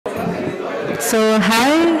So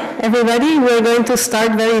hi, everybody. We're going to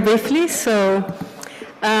start very briefly. So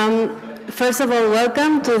first of all,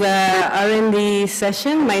 welcome to the R&D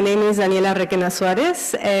session. My name is Daniela Requena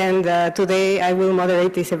Suarez, and today I will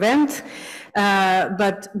moderate this event.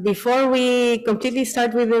 But before we completely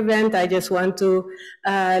start with the event, I just want to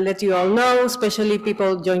let you all know, especially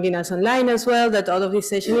people joining us online as well, that all of this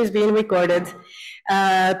session is being recorded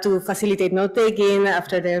to facilitate note-taking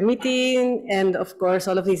after the meeting, and of course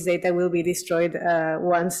all of this data will be destroyed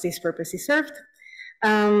once this purpose is served.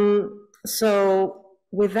 So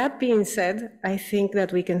with that being said, I think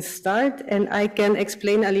that we can start, and I can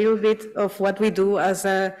explain a little bit of what we do as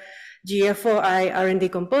a GFOI R&D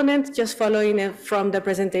component, just following it from the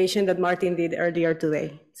presentation that Martin did earlier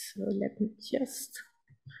today. So let me just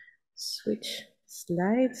switch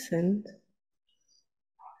slides and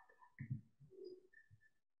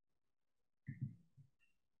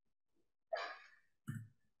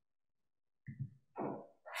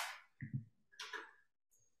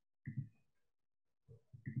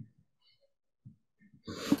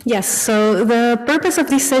yes, so the purpose of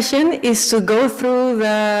this session is to go through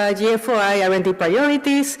the GFOI R&D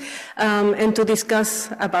priorities and to discuss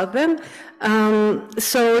about them.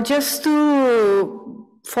 So just to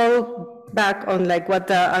fall back on like what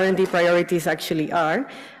the R&D priorities actually are,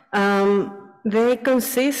 they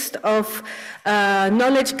consist of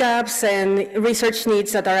knowledge gaps and research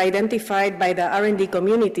needs that are identified by the R&D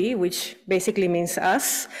community, which basically means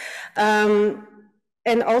us.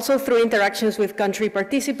 And also through interactions with country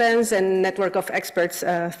participants and network of experts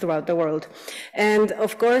throughout the world. And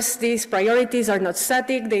of course, these priorities are not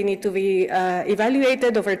static. They need to be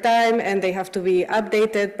evaluated over time, and they have to be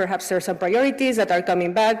updated. Perhaps there are some priorities that are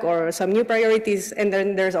coming back or some new priorities, and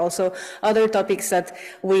then there's also other topics that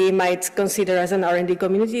we might consider as an R&D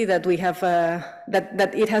community that we have,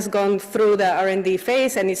 that it has gone through the R&D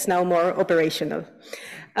phase and it's now more operational.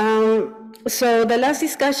 So the last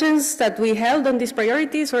discussions that we held on these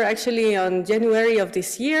priorities were actually on January of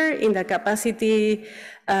this year in the capacity,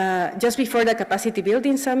 just before the Capacity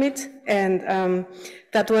Building Summit. And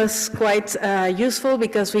that was quite useful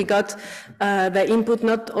because we got the input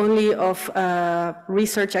not only of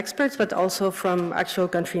research experts, but also from actual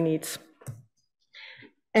country needs.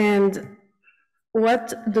 And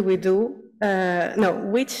what do we do? No,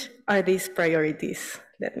 which are these priorities?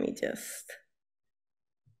 Let me just...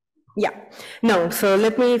 Yeah, no, so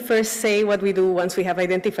let me first say what we do once we have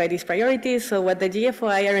identified these priorities. So what the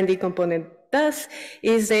GFOI R&D component does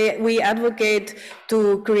is we advocate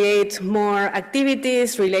to create more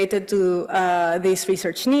activities related to these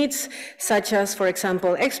research needs, such as, for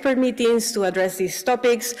example, expert meetings to address these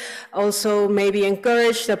topics. Also, maybe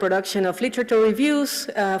encourage the production of literature reviews,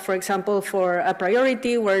 for example, for a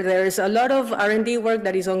priority where there's a lot of R&D work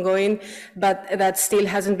that is ongoing, but that still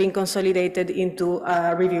hasn't been consolidated into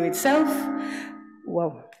a review itself.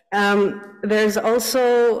 Whoa. There's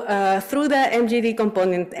also through the MGD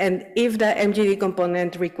component, and if the MGD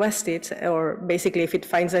component requests it, or basically if it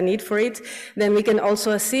finds a need for it, then we can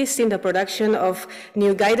also assist in the production of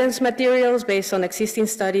new guidance materials based on existing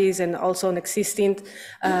studies and also on existing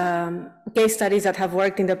case studies that have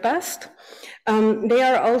worked in the past. They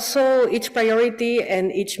are also, each priority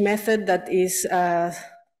and each method that is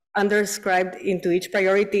underscribed into each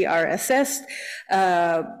priority are assessed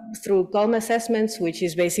through COLM assessments, which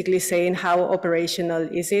is basically saying how operational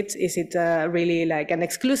is it? Is it really like an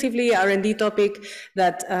exclusively R&D topic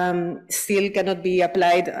that still cannot be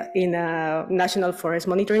applied in a national forest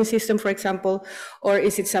monitoring system, for example, or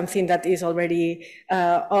is it something that is already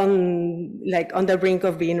on the brink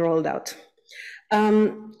of being rolled out?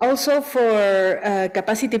 Also for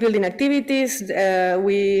capacity building activities,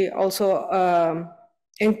 we also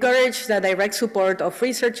encourage the direct support of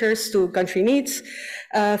researchers to country needs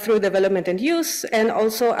through development and use, and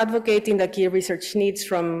also advocating the key research needs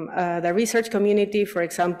from the research community, for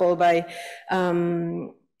example, by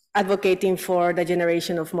advocating for the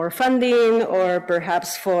generation of more funding, or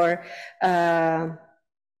perhaps for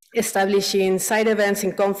establishing side events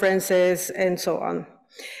in conferences and so on.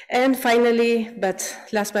 And finally, but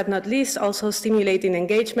last but not least, also stimulating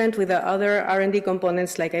engagement with the other R&D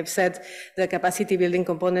components. Like I've said, the capacity building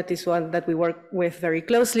component is one that we work with very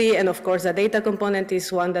closely. And of course, the data component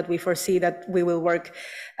is one that we foresee that we will work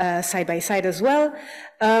side by side as well.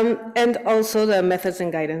 And also the methods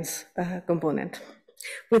and guidance component.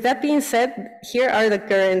 With that being said, here are the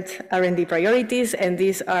current R&D priorities, and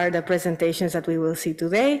these are the presentations that we will see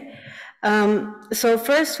today. So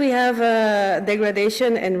first we have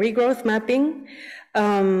degradation and regrowth mapping.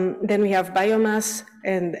 Then we have biomass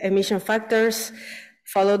and emission factors,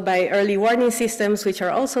 followed by early warning systems, which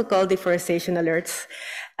are also called deforestation alerts.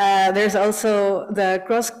 There's also the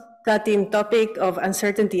cross-cutting topic of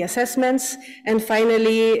uncertainty assessments, and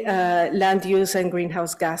finally, land use and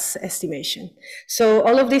greenhouse gas estimation. So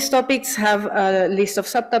all of these topics have a list of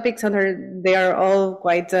subtopics under, they are all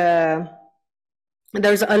quite,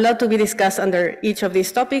 there's a lot to be discussed under each of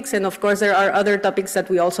these topics, and of course there are other topics that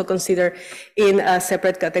we also consider in a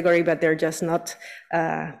separate category, but they're just not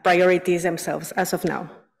priorities themselves as of now.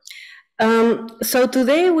 So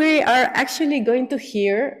today we are actually going to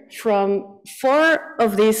hear from 4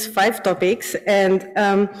 of these 5 topics, and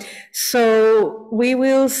so we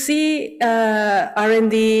will see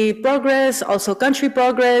R&D progress, also country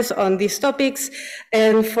progress on these topics,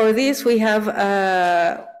 and for this we have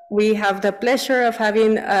the pleasure of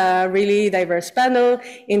having a really diverse panel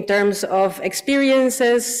in terms of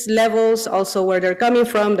experiences, levels, also where they're coming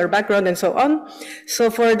from, their background, and so on. So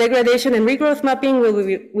for degradation and regrowth mapping,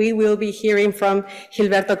 we will be hearing from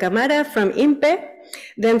Gilberto Camara from INPE.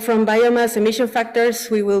 Then from biomass emission factors,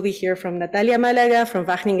 we will be here from Natalia Malaga from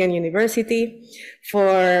Wageningen University.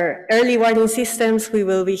 For early warning systems, we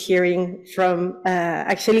will be hearing from,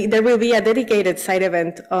 actually, there will be a dedicated side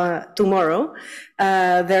event tomorrow.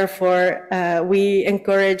 Therefore, we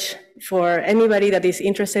encourage for anybody that is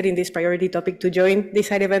interested in this priority topic to join this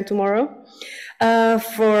side event tomorrow.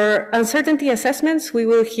 For uncertainty assessments, we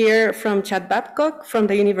will hear from Chad Babcock from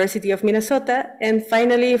the University of Minnesota. And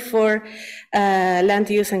finally, for land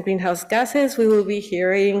use and greenhouse gases, we will be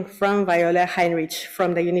hearing from Viola Heinrich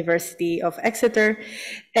from the University of Exeter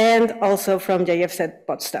and also from JFZ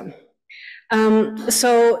Potsdam.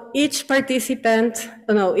 So each participant,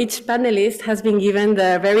 each panelist has been given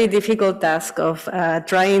the very difficult task of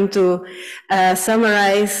trying to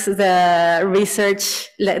summarize the research,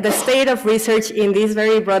 the state of research in these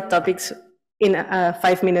very broad topics in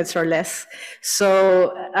 5 minutes or less.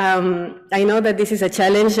 So I know that this is a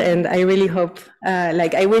challenge, and I really hope,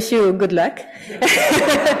 I wish you good luck.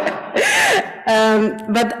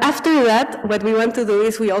 But after that, what we want to do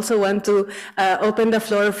is we also want to open the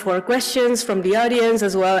floor for questions from the audience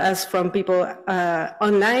as well as from people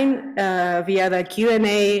online via the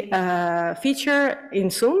Q&A feature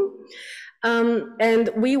in Zoom. And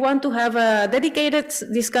we want to have a dedicated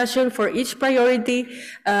discussion for each priority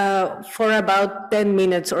for about 10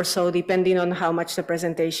 minutes or so, depending on how much the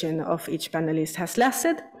presentation of each panelist has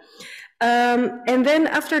lasted. And then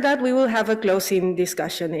after that, we will have a closing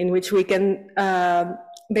discussion in which we can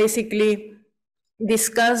basically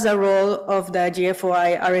discuss the role of the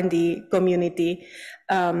GFOI R&D community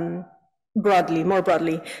more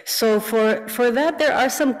broadly. So for that, there are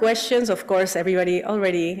some questions. Of course, everybody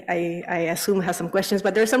already, I assume, has some questions,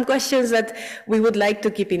 but there are some questions that we would like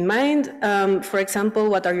to keep in mind. For example,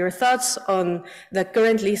 what are your thoughts on the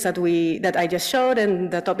current list that I just showed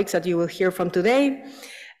and the topics that you will hear from today?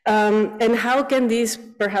 And how can these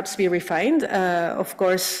perhaps be refined? Of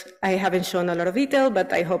course, I haven't shown a lot of detail,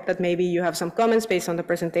 but I hope that maybe you have some comments based on the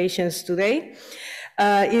presentations today.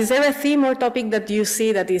 Is there a theme or topic that you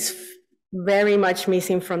see that is very much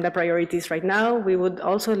missing from the priorities right now? We would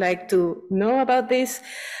also like to know about this.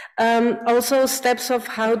 Also, steps of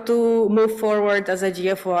how to move forward as a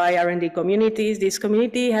GFOI R&D community. This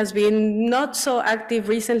community has been not so active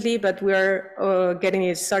recently, but we're getting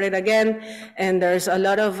it started again. And there's a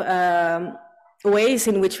lot of ways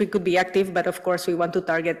in which we could be active, but of course we want to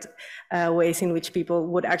target ways in which people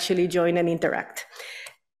would actually join and interact.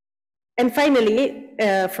 And finally,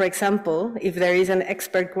 for example, if there is an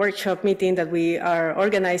expert workshop meeting that we are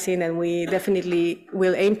organizing, and we definitely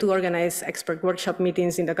will aim to organize expert workshop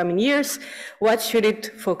meetings in the coming years, what should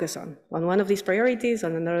it focus on? On one of these priorities,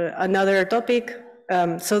 on another topic?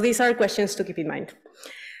 So these are questions to keep in mind.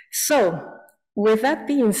 So with that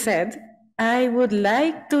being said, I would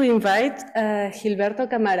like to invite Gilberto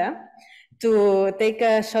Camara to take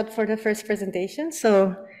a shot for the first presentation.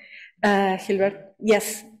 So Gilberto,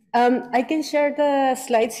 yes. I can share the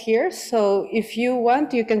slides here, so if you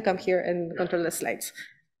want, you can come here and control the slides.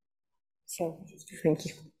 So, thank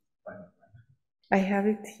you. I have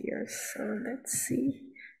it here, so let's see.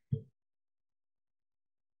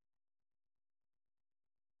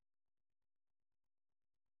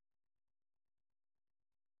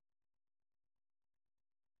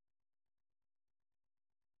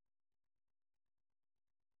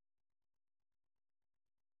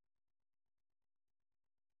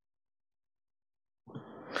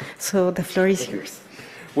 So the floor is yours.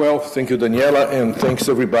 Well, thank you, Daniela, and thanks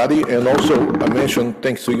everybody. And also, I mentioned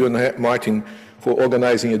thanks to you and Martin for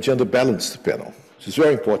organizing a gender-balanced panel. It's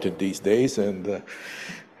very important these days. And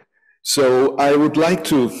so I would like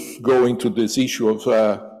to go into this issue of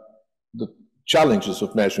the challenges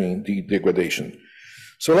of measuring the degradation.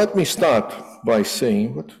 So let me start by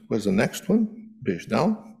saying, what was the next one? Page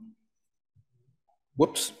down.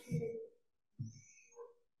 Whoops.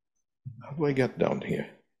 How do I get down here?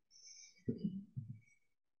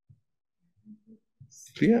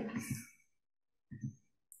 Clear?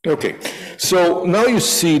 Okay, so now you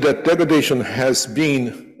see that degradation has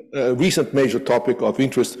been a recent major topic of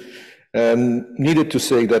interest, and needed to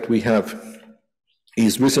say that we have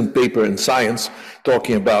his recent paper in Science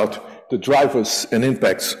talking about the drivers and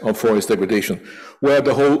impacts of forest degradation, where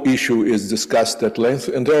the whole issue is discussed at length,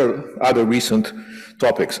 and there are other recent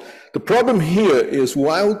topics. The problem here is,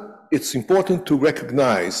 while it's important to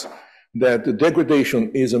recognize that the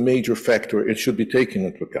degradation is a major factor, it should be taken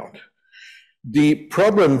into account. The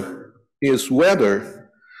problem is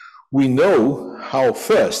whether we know how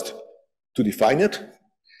first to define it,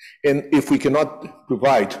 and if we cannot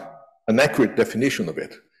provide an accurate definition of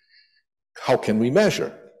it, how can we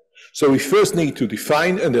measure? So we first need to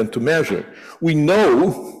define and then to measure. We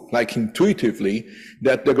know, like intuitively,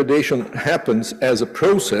 that degradation happens as a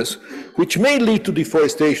process which may lead to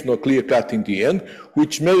deforestation or clear cut in the end,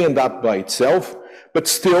 which may end up by itself, but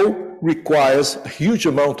still requires a huge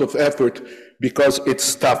amount of effort because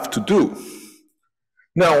it's tough to do.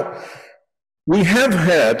 Now, we have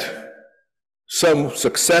had some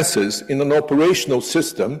successes in an operational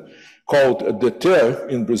system called DETER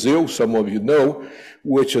in Brazil, some of you know,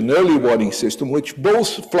 which is an early warning system, which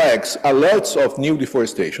both flags alerts of new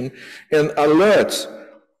deforestation and alerts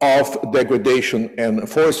of degradation and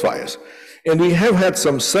forest fires. And we have had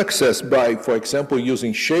some success by, for example,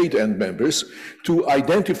 using shade end members to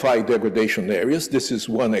identify degradation areas. This is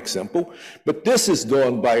one example, but this is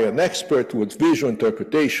done by an expert with visual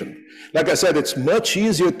interpretation. Like I said, it's much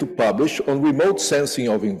easier to publish on remote sensing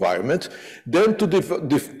of environment than to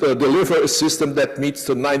deliver a system that meets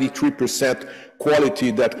the 93% quality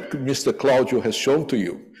that Mr. Claudio has shown to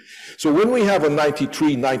you. So when we have a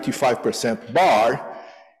 93, 95% bar,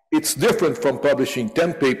 it's different from publishing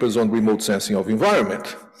 10 papers on remote sensing of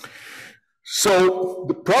environment. So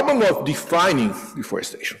the problem of defining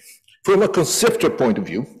deforestation, from a conceptual point of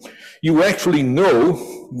view, you actually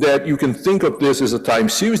know that you can think of this as a time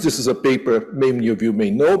series. This is a paper many of you may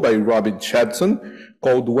know by Robin Chadson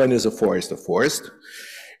called When is a Forest a Forest?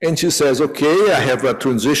 And she says, okay, I have a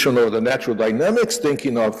transition of the natural dynamics,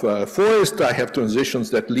 thinking of forest. I have transitions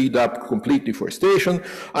that lead up complete deforestation.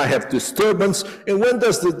 I have disturbance. And when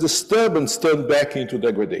does the disturbance turn back into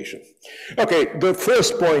degradation? Okay, the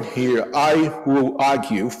first point here, I will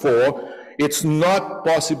argue for, it's not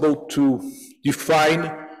possible to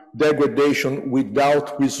define degradation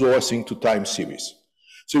without resourcing to time series.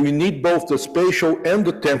 So we need both the spatial and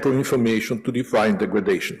the temporal information to define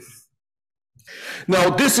degradation. Now,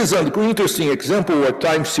 this is an interesting example where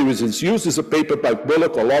time series is used. It's a paper by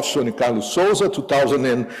Bullock, Olofsson, and Carlos Souza,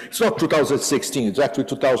 it's not 2016, it's actually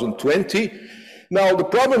 2020. Now, the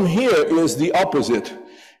problem here is the opposite.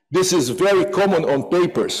 This is very common on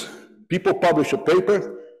papers. People publish a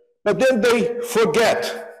paper, but then they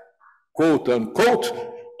forget, quote unquote,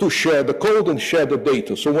 to share the code and share the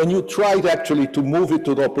data. So when you tried actually to move it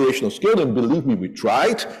to the operational scale, and believe me, we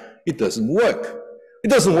tried, it doesn't work. It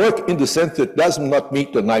doesn't work in the sense that it does not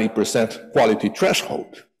meet the 90% quality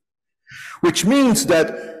threshold, which means that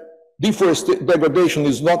degradation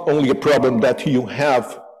is not only a problem that you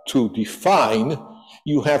have to define,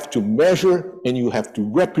 you have to measure and you have to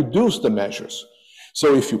reproduce the measures.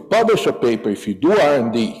 So if you publish a paper, if you do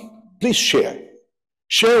R&D, please share.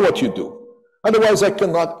 Share what you do. Otherwise, I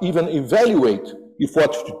cannot even evaluate if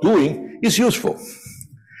what you're doing is useful.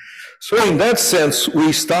 So in that sense,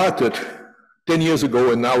 we started 10 years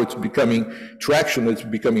ago, and now it's becoming traction, it's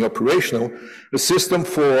becoming operational, a system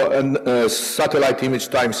for a satellite image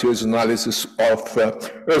time series analysis of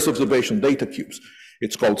Earth observation data cubes.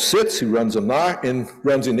 It's called SITS, it runs on R and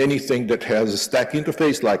runs in anything that has a stack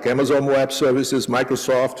interface like Amazon Web Services,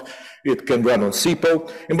 Microsoft. It can run on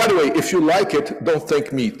CPO. And by the way, if you like it, don't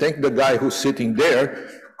thank me. Thank the guy who's sitting there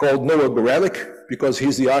called Noah Gorelick, because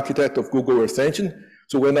he's the architect of Google Earth Engine.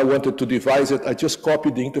 So when I wanted to devise it, I just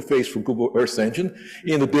copied the interface from Google Earth Engine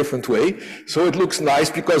in a different way. So it looks nice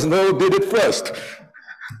because Noah did it first.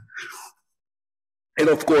 And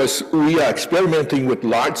of course, we are experimenting with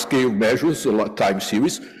large-scale measures, a lot time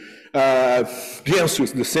series.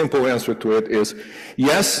 The simple answer to it is,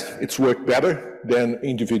 yes, it's worked better than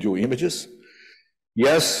individual images.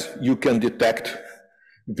 Yes, you can detect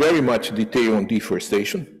very much detail on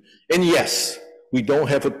deforestation. And yes, we don't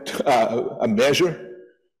have a measure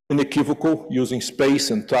unequivocal using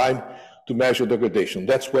space and time to measure degradation.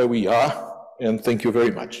 That's where we are, and thank you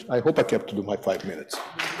very much. I hope I kept to my 5 minutes.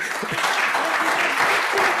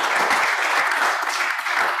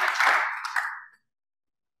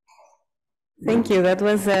 Thank you. That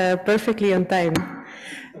was perfectly on time.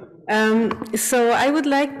 So I would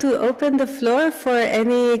like to open the floor for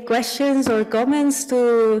any questions or comments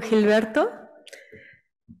to Gilberto.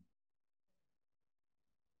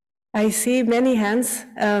 I see many hands.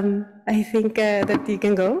 I think that you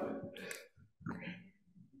can go.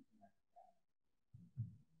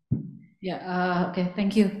 Yeah, okay,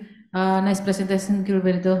 thank you. Nice presentation,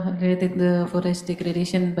 Gilberto, related to the forest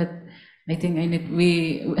degradation, but I think I need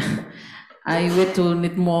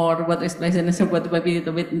more what explanation, but maybe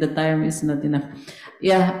the time is not enough.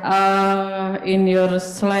 Yeah, in your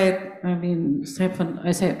slide, I mean, second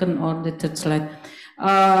or the third slide,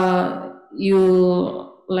 you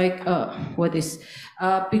like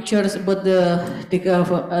pictures about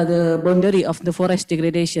the boundary of the forest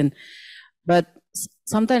degradation, but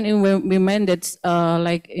sometimes we mean that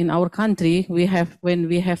like in our country when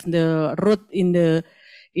we have the root in the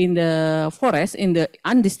forest, in the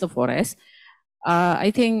undisturbed forest,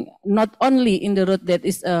 I think not only in the road that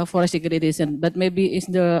is forest degradation, but maybe it's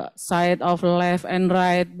the side of left and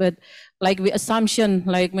right, but like we assumption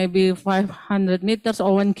like maybe 500 meters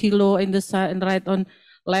or 1 kilo in the side and right on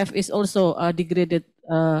left is also degraded.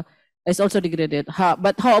 But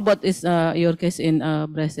how about your case in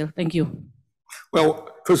Brazil? Thank you. Well,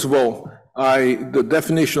 first of all, the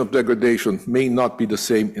definition of degradation may not be the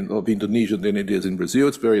same of Indonesia than it is in Brazil.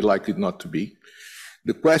 It's very likely not to be.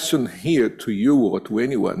 The question here to you or to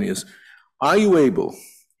anyone is, are you able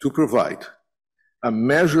to provide a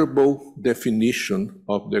measurable definition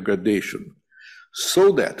of degradation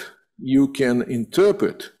so that you can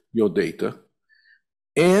interpret your data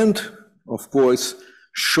and, of course,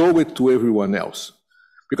 show it to everyone else?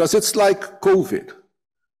 Because it's like COVID.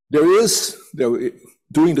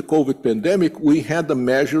 During the COVID pandemic, we had a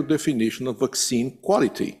measured definition of vaccine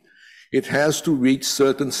quality. It has to reach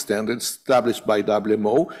certain standards established by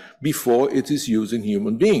WMO before it is used in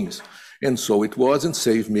human beings. And so it was and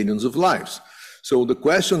saved millions of lives. So the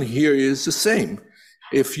question here is the same.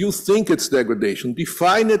 If you think it's degradation,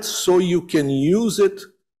 define it so you can use it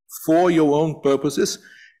for your own purposes,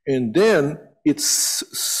 and then it's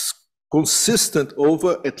consistent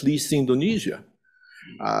over at least Indonesia.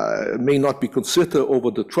 It may not be consistent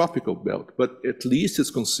over the tropical belt, but at least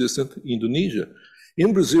it's consistent in Indonesia.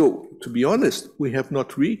 In Brazil, to be honest, we have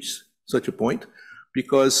not reached such a point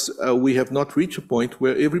because we have not reached a point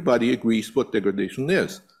where everybody agrees what degradation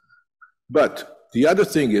is. But the other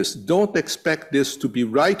thing is, don't expect this to be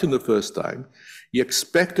right in the first time. You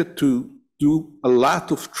expect it to do a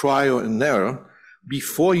lot of trial and error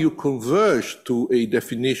before you converge to a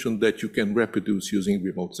definition that you can reproduce using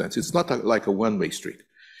remote sensing. It's not like a one-way street.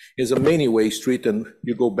 It's a many-way street, and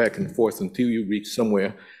you go back and forth until you reach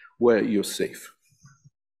somewhere where you're safe.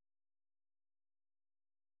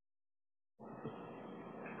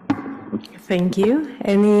 Thank you.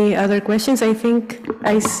 Any other questions? I think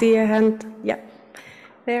I see a hand. Yeah,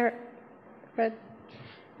 there. Fred.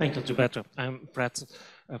 Thank you, Gilberto. I'm Fred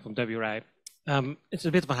from WRI. It's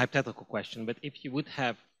a bit of a hypothetical question, but if you would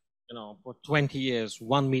have, for 20 years,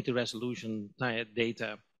 1 meter resolution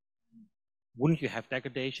data, wouldn't you have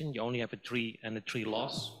degradation? You only have a tree and a tree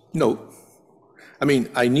loss? No. I mean,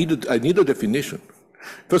 I need a definition.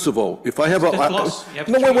 First of all, if I have a...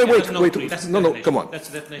 Wait. No, come on. That's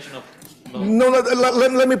the definition of...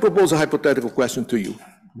 Let me propose a hypothetical question to you.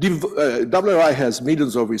 WRI has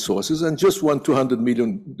millions of resources and just won 200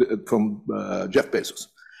 million from Jeff Bezos.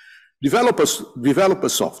 Develop a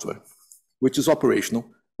software which is operational,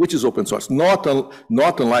 which is open source, not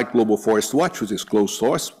unlike Global Forest Watch, which is closed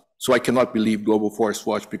source. So I cannot believe Global Forest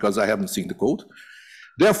Watch because I haven't seen the code.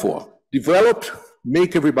 Therefore, develop,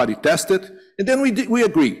 make everybody test it, and then we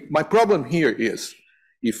agree. My problem here is,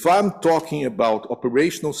 if I'm talking about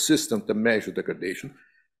operational systems that measure degradation,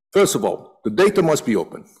 first of all, the data must be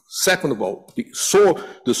open. Second of all,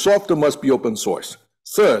 the software must be open source.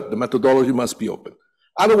 Third, the methodology must be open.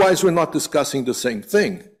 Otherwise, we're not discussing the same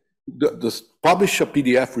thing. The publish a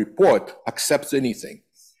PDF report accepts anything.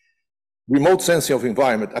 Remote sensing of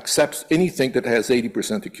environment accepts anything that has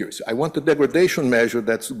 80% accuracy. I want a degradation measure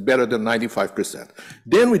that's better than 95%.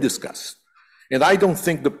 Then we discuss. And I don't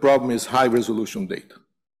think the problem is high resolution data.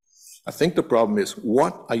 I think the problem is,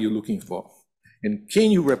 what are you looking for? And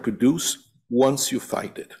can you reproduce once you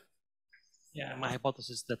find it? Yeah, my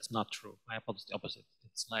hypothesis, that's not true. My hypothesis is the opposite.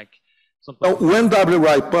 It's like... when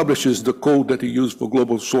WRI publishes the code that you use for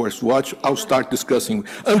Global Source Watch, I'll start discussing.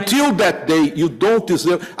 Until that day, you don't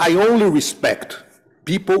deserve... I only respect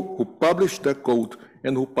people who publish their code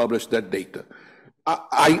and who publish their data.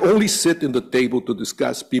 I only sit in the table to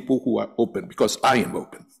discuss people who are open, because I am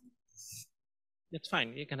open. It's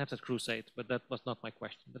fine. You can have that crusade, but that was not my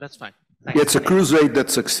question. But that's fine. It's a crusade that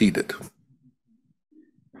succeeded.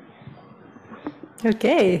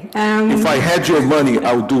 Okay. If I had your money,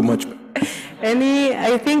 I would do much better.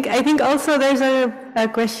 I think also there's a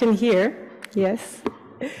question here. Yes.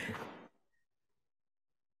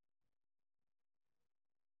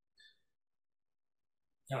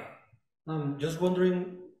 Yeah, I'm just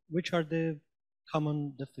wondering which are the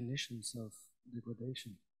common definitions of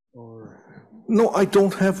degradation, or? No, I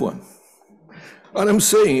don't have one. What I'm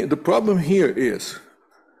saying, the problem here is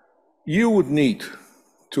you would need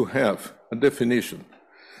to have a definition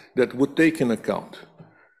that would take into account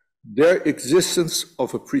their existence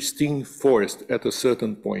of a pristine forest at a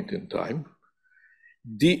certain point in time,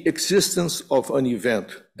 the existence of an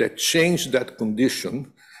event that changed that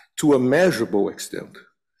condition to a measurable extent,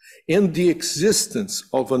 and the existence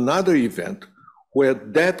of another event where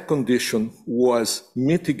that condition was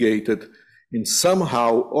mitigated in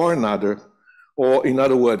somehow or another, or in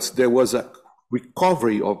other words, there was a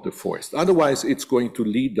recovery of the forest. Otherwise, it's going to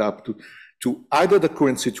lead up to either the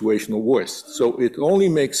current situation or worse. So it only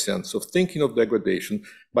makes sense of thinking of degradation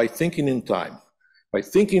by thinking in time, by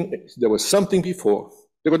thinking there was something before.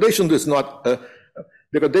 Degradation is not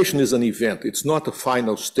degradation is an event. It's not a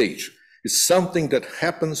final stage. It's something that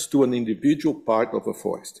happens to an individual part of a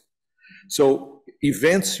forest. So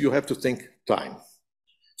events, you have to think time.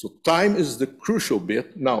 So time is the crucial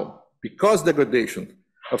bit. Now, because degradation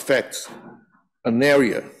affects an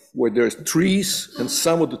area where there's trees and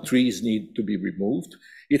some of the trees need to be removed,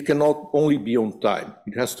 it cannot only be on time.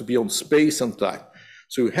 It has to be on space and time.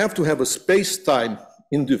 So you have to have a space-time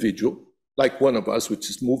individual, like one of us, which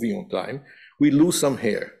is moving on time. We lose some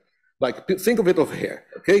hair. Like, think of it of hair,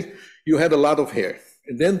 okay? You had a lot of hair,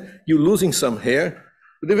 and then you're losing some hair,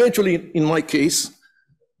 but eventually, in my case,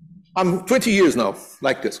 I'm 20 years now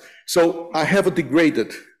like this. So I have a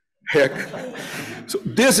degraded hair. So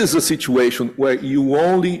this is a situation where you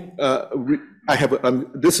only,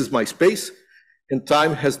 this is my space, and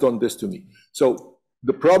time has done this to me. So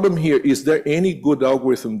the problem here, is there any good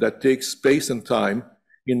algorithm that takes space and time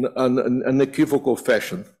in an unequivocal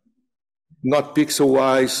fashion? Not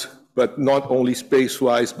pixel-wise, but not only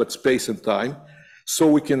space-wise, but space and time, so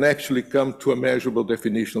we can actually come to a measurable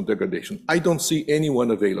definition of degradation. I don't see anyone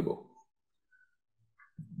available.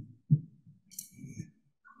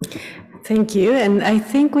 Thank you. And I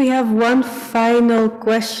think we have one final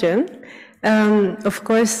question. Of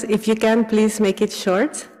course, if you can, please make it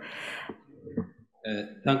short.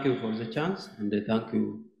 Thank you for the chance, and thank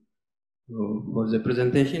you for the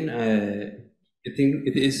presentation. I think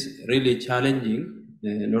it is really challenging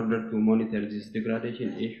in order to monitor this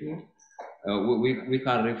degradation issue. We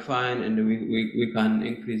can refine and we can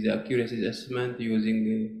increase the accuracy assessment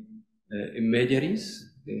using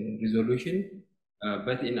imageries, resolution.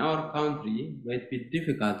 But in our country, it might be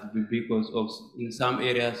difficult because of in some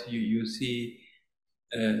areas you see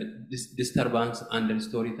disturbance under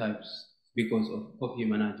story types because of coffee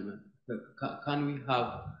management. Can we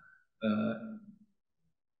have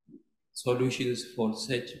solutions for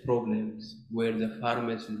such problems where the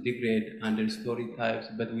farmers will degrade under story types,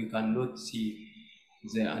 but we cannot see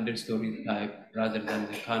the understory type rather than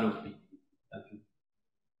the canopy? Thank you.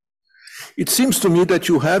 It seems to me that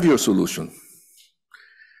you have your solution,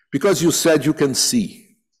 because you said you can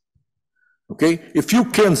see. Okay? If you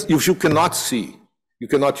cannot see, you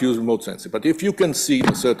cannot use remote sensing. But if you can see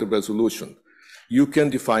a certain resolution, you can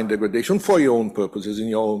define degradation for your own purposes in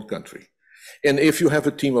your own country. And if you have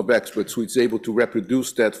a team of experts who is able to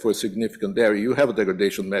reproduce that for a significant area, you have a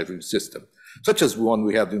degradation measuring system, such as one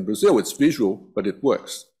we have in Brazil. It's visual, but it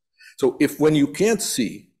works. So when you can't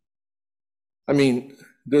see, I mean,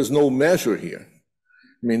 there's no measure here.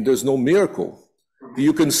 I mean, there's no miracle.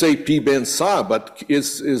 You can say P-band-Sa, but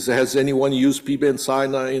has anyone used P-band-Sa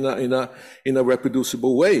in a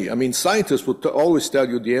reproducible way? I mean, scientists will always tell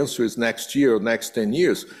you the answer is next year or next 10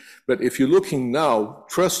 years. But if you're looking now,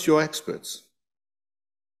 trust your experts.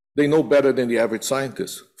 They know better than the average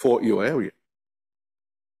scientist for your area.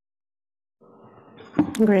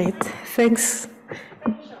 Great, thanks.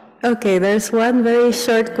 Okay, there's one very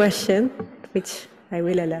short question, which I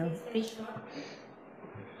will allow.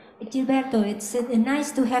 Gilberto, it's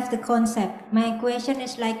nice to have the concept. My question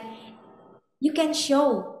is like, you can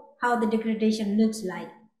show how the degradation looks like,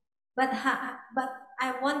 but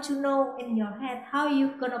I want to know in your head how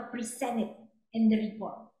you're gonna present it in the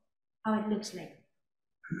report, how it looks like.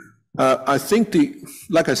 I think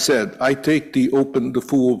like I said, I take the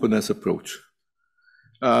full openness approach.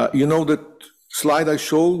 You know that slide I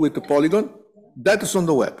showed with the polygon? That is on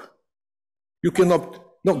the web. You cannot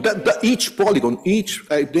No, each polygon, each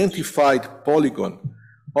identified polygon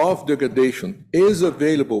of degradation is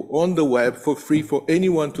available on the web for free for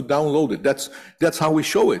anyone to download it. That's how we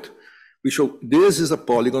show it. We show this is a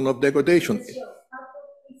polygon of degradation.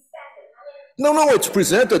 No, it's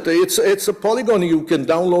presented. It's a polygon. You can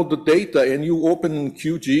download the data and you open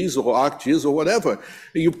QGIS or ArcGIS or whatever.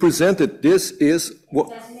 You present it. This is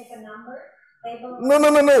what. Just make a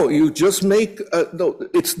number. No. You just make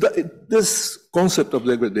this concept of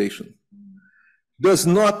degradation does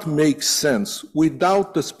not make sense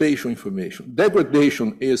without the spatial information.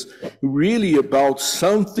 Degradation is really about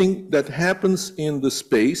something that happens in the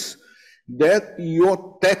space that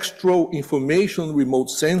your textual information remote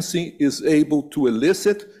sensing is able to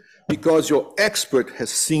elicit because your expert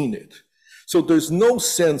has seen it. So there's no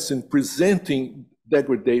sense in presenting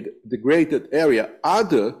degraded area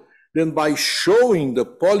other than by showing the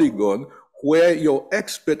polygon where your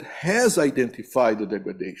expert has identified the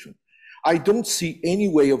degradation. I don't see any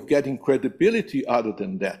way of getting credibility other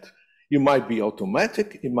than that. It might be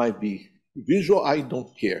automatic, it might be visual, I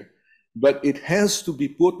don't care. But it has to be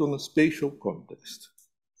put on a spatial context.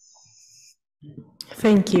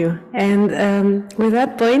 Thank you. And with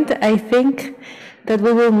that point, I think that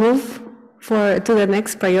we will move to the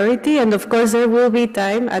next priority. And of course, there will be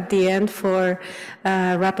time at the end for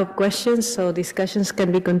wrap-up questions, so discussions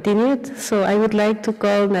can be continued. So I would like to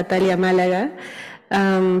call Natalia Malaga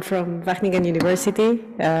from Wageningen University.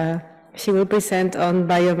 She will present on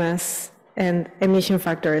biomass and emission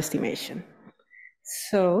factor estimation.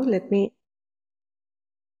 So let me.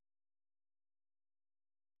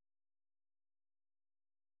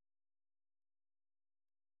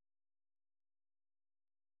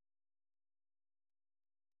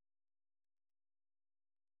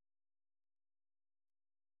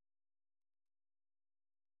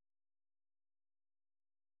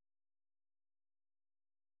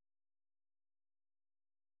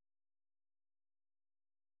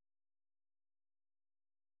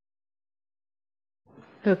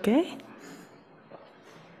 Okay.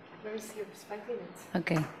 Where's yours? 5 minutes.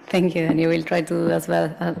 Okay, thank you, and you will try to do as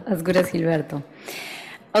well as good as Gilberto.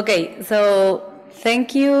 Okay, so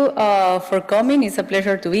thank you for coming. It's a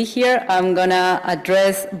pleasure to be here. I'm gonna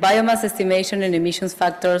address biomass estimation and emissions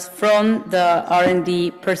factors from the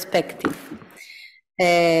R&D perspective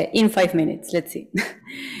in 5 minutes. Let's see.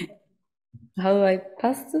 How do I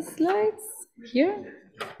pass the slides here?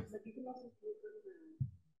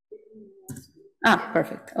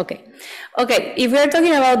 Perfect. Okay. If we're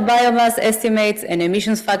talking about biomass estimates and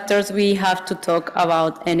emissions factors, we have to talk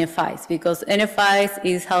about NFIs, because NFIs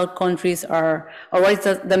is how countries are, or what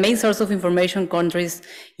is the main source of information countries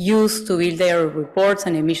use to build their reports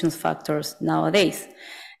and emissions factors nowadays.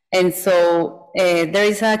 And so there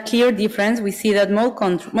is a clear difference. We see that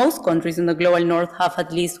most countries in the global north have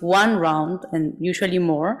at least one round, and usually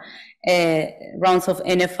more, rounds of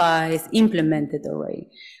NFIs implemented already.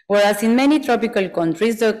 Whereas in many tropical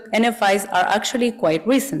countries, the NFIs are actually quite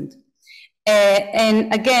recent.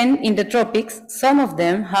 And again, in the tropics, some of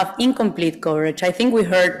them have incomplete coverage. I think we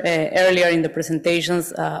heard earlier in the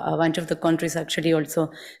presentations, a bunch of the countries actually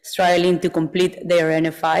also struggling to complete their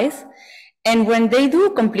NFIs. And when they do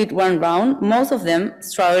complete one round, most of them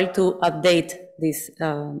struggle to update these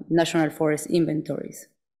national forest inventories.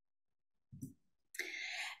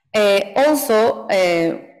 Also,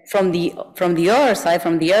 from the other side,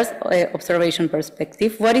 from the Earth observation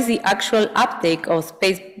perspective, what is the actual uptake of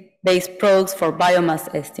space-based products for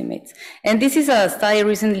biomass estimates? And this is a study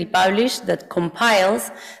recently published that compiles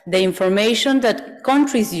the information that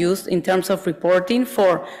countries use in terms of reporting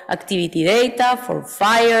for activity data, for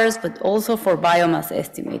fires, but also for biomass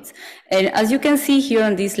estimates. And as you can see here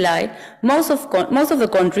on this slide, most of the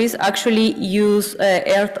countries actually use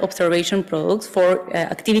Earth observation products for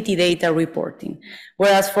activity data reporting.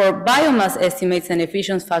 Whereas for biomass estimates and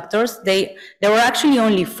efficiency factors, there were actually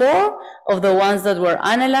only 4 of the ones that were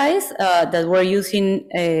analyzed that were using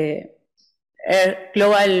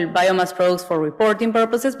global biomass products for reporting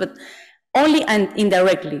purposes, but only and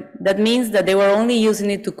indirectly. That means that they were only using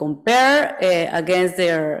it to compare against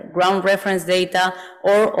their ground reference data,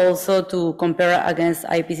 or also to compare against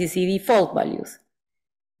IPCC default values.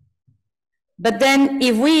 But then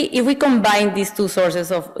if we combine these two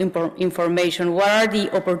sources of information, what are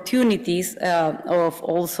the opportunities of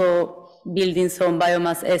also building some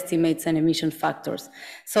biomass estimates and emission factors?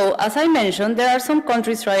 So as I mentioned, there are some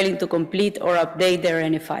countries struggling to complete or update their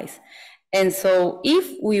NFIs. And so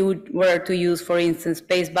if we were to use, for instance,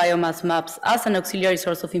 space biomass maps as an auxiliary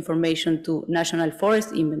source of information to national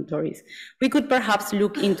forest inventories, we could perhaps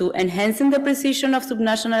look into enhancing the precision of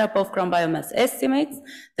subnational above-ground biomass estimates.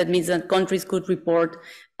 That means that countries could report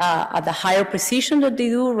at the higher precision that they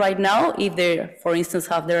do right now if they, for instance,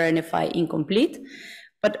 have their NFI incomplete,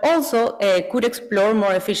 but also could explore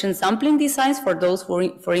more efficient sampling designs for those,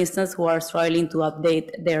 for instance, who are struggling to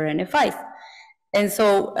update their NFIs. And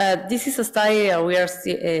so this is a study, we are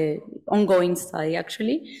ongoing study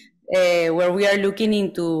actually, where we are looking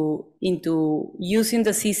into using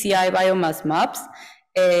the CCI biomass maps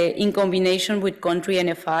in combination with country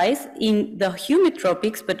NFIs in the humid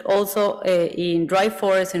tropics, but also in dry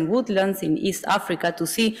forests and woodlands in East Africa to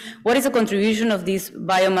see what is the contribution of these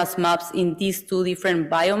biomass maps in these two different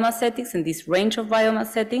biomass settings, in this range of biomass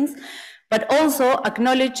settings, but also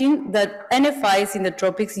acknowledging that NFIs in the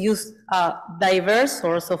tropics use a diverse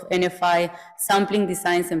source of NFI sampling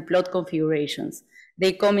designs and plot configurations.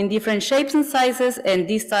 They come in different shapes and sizes, and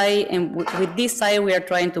with this study, we are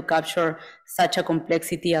trying to capture such a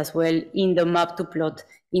complexity as well in the map to plot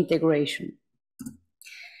integration.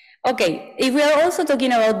 Okay, if we are also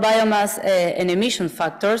talking about biomass and emission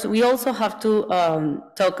factors, we also have to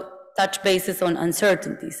touch bases on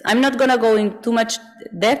uncertainties. I'm not going to go in too much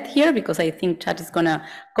depth here because I think Chad is going to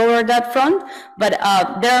cover that front, but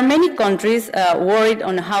there are many countries worried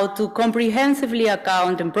on how to comprehensively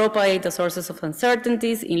account and propagate the sources of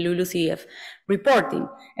uncertainties in LULUCF reporting.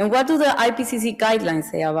 And what do the IPCC guidelines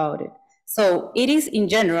say about it? So it is in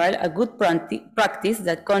general a good practice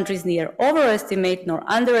that countries neither overestimate nor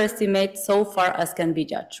underestimate so far as can be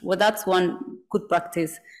judged. Well, that's one good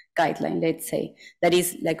practice guideline, let's say. That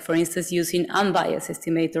is, like, for instance, using unbiased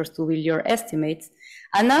estimators to build your estimates.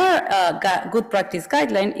 Another good practice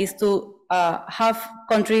guideline is to have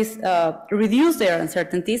countries reduce their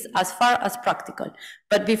uncertainties as far as practical.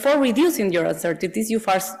 But before reducing your uncertainties, you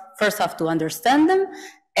first have to understand them,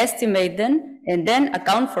 estimate them, and then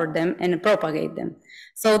account for them and propagate them.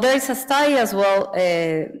 So there is a study as well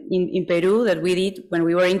in Peru that we did when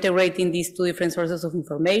we were integrating these two different sources of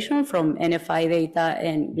information from NFI data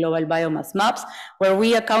and global biomass maps, where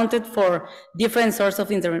we accounted for different sources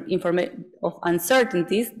of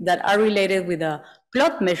uncertainties that are related with the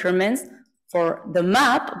plot measurements for the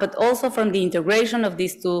map, but also from the integration of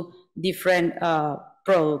these two different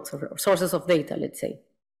products or sources of data, let's say.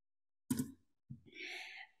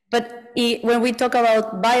 But when we talk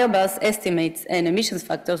about biomass estimates and emissions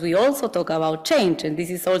factors, we also talk about change, and this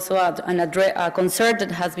is also a concern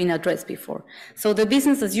that has been addressed before. So the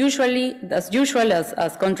business as usual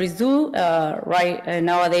as countries do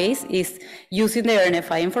nowadays is using their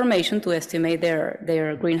NFI information to estimate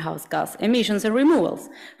their greenhouse gas emissions and removals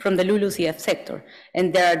from the LULUCF sector.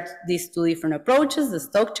 And there are these two different approaches, the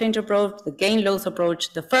stock change approach, the gain loss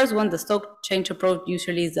approach. The first one, the stock change approach,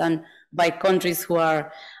 usually is done by countries who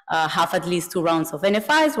are have at least 2 rounds of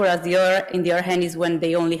NFIs, whereas the other hand is when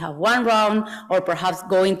they only have 1 round, or perhaps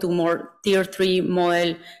going to more tier 3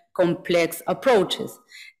 model complex approaches.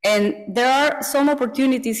 And there are some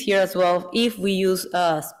opportunities here as well if we use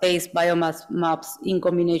space biomass maps in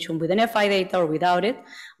combination with NFI data or without it.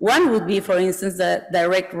 One would be, for instance, the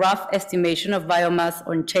direct rough estimation of biomass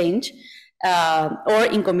on change, or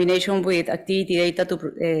in combination with activity data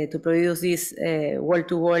to produce these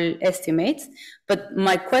wall-to-wall estimates. But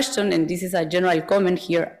my question, and this is a general comment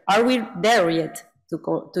here, are we there yet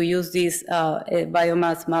to use these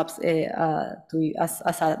biomass maps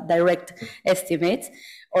as a direct estimates?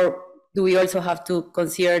 Or do we also have to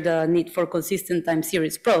consider the need for consistent time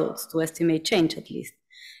series products to estimate change at least?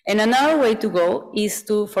 And another way to go is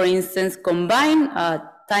to, for instance, combine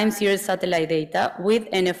time series satellite data with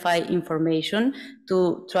NFI information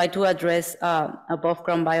to try to address above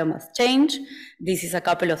ground biomass change. This is a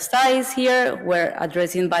couple of studies here. We're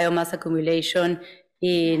addressing biomass accumulation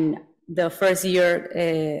in the first year,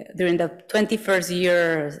 during the 21st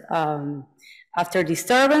year after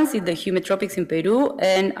disturbance in the humid tropics in Peru,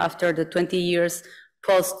 and after the 20 years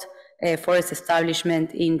post forest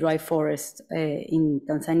establishment in dry forest in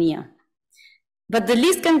Tanzania. But the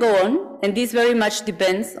list can go on, and this very much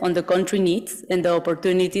depends on the country needs and the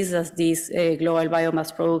opportunities as these global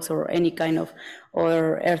biomass products or any kind of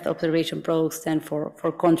other Earth observation products stand for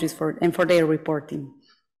countries and for their reporting.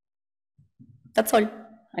 That's all,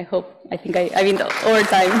 I hope. I think I've been over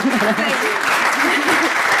time.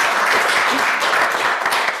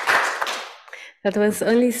 That was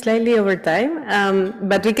only slightly over time,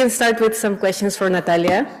 but we can start with some questions for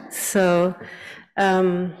Natalia. So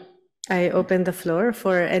I open the floor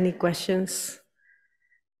for any questions.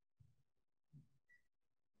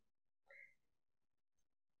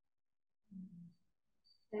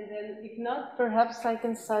 And then if not, perhaps I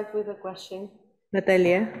can start with a question.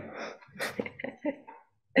 Natalia?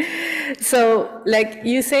 So, like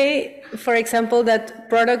you say, for example, that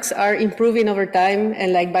products are improving over time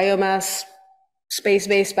and like biomass,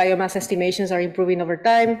 space-based biomass estimations are improving over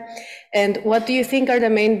time. And what do you think are the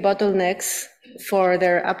main bottlenecks for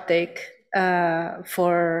their uptake,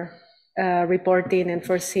 for reporting and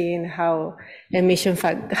foreseeing how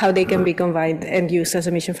how they can be combined and used as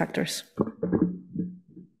emission factors?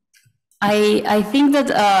 I think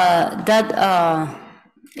that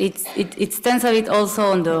it stands a bit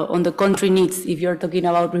also on the country needs if you're talking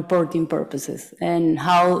about reporting purposes, and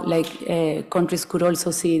how countries could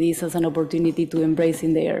also see this as an opportunity to embrace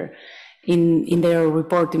in their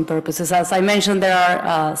reporting purposes. As I mentioned, there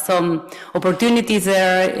are some opportunities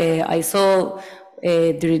there. I saw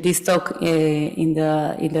during this talk in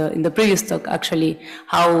the previous talk actually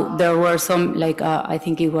how there were some I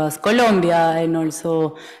think it was Colombia and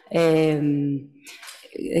also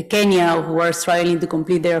Kenya who were struggling to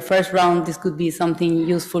complete their first round. This could be something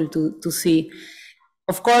useful to see.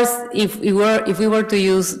 Of course, if we were to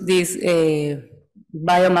use these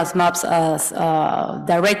biomass maps as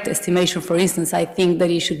direct estimation, for instance, I think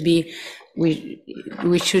that it should be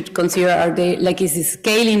we should consider, are they is the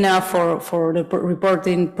scale enough for the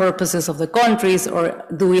reporting purposes of the countries, or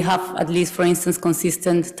do we have at least, for instance,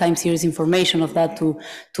 consistent time series information of that to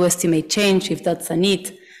estimate change if that's a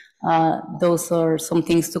need? Those are some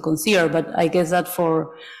things to consider, but I guess that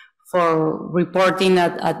for reporting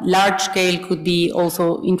at large scale could be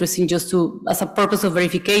also interesting just as a purpose of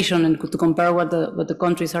verification and to compare what the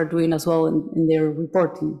countries are doing as well in their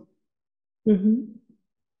reporting. Mm-hmm.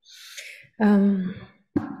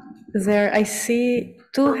 There, I see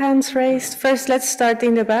two hands raised. First, let's start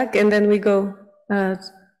in the back, and then we go.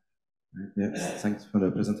 Yes, thanks for the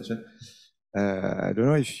presentation. I don't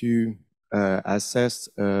know if you assessed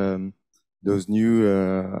those new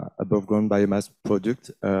above-ground biomass products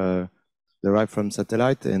derived from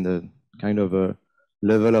satellite and the kind of a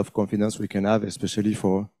level of confidence we can have, especially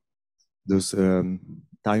for those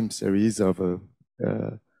time series of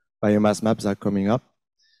biomass maps that are coming up.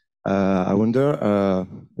 I wonder,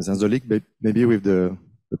 as the link maybe with the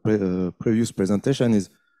previous presentation, is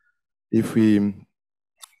if we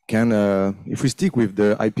can, if we stick with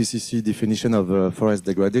the IPCC definition of forest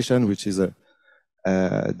degradation, which is a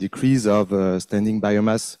decrease of standing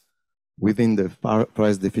biomass within the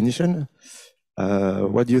forest definition,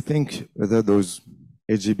 what do you think whether those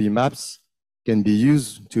HGB maps can be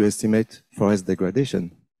used to estimate forest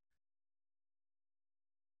degradation?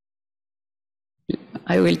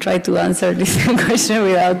 I will try to answer this question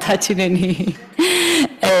without touching any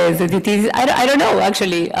sensitivities. I don't know,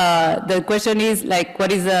 actually. The question is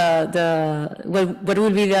what is what will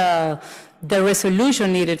be the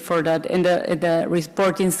resolution needed for that, and the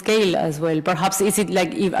reporting scale as well. Perhaps is it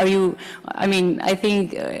are you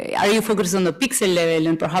focused on the pixel level,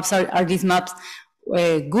 and perhaps are these maps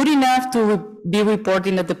good enough to be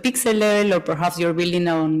reporting at the pixel level, or perhaps you're building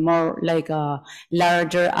on more a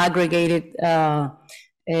larger aggregated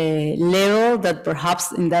level that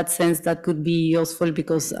perhaps in that sense that could be useful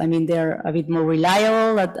because they're a bit more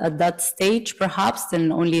reliable at that stage perhaps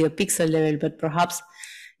than only the pixel level, but perhaps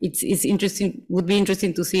it's interesting, would be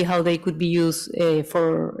interesting to see how they could be used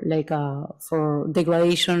for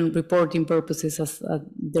degradation reporting purposes as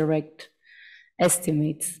direct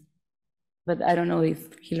estimates. But I don't know if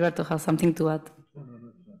Gilberto has something to add.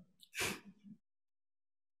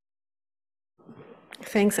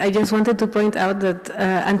 Thanks. I just wanted to point out that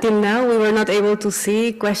until now we were not able to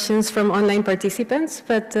see questions from online participants,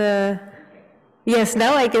 but yes,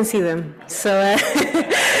 now I can see them. So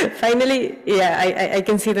finally, yeah, I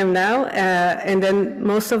can see them now. And then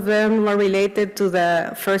most of them were related to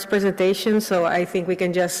the first presentation, so I think we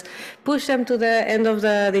can just push them to the end of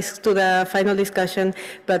the final discussion.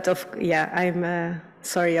 But I'm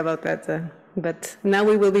sorry about that. But now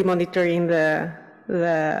we will be monitoring the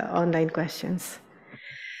online questions.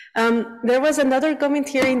 There was another comment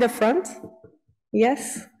here in the front.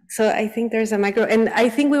 Yes. So I think there's a micro, and I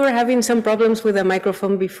think we were having some problems with the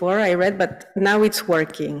microphone before I read, but now it's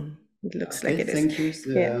working. It looks like it is. Thank you. It's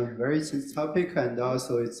a very interesting topic, and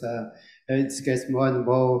also it gets more and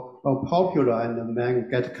more popular, and men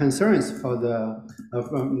get concerns for the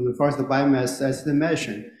forest biomass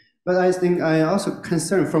estimation. But I think I also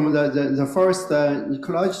concerned from the first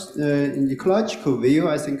ecological view.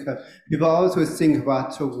 I think people also think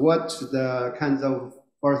about what the kinds of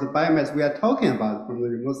forest biomass we are talking about from the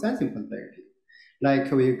remote sensing perspective.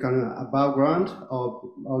 Like we can above ground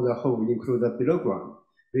or the whole, include the below ground.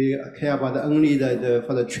 We care about only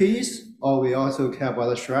for the trees, or we also care about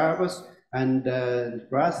the shrubs, and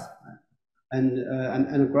grass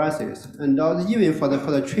and grasses. And also even for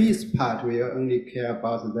the trees part, we only care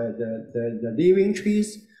about the living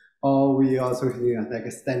trees, or we also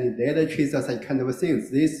like standing dead trees, as kind of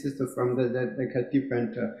things. This is from the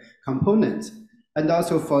different components. And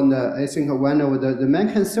also for I think one of the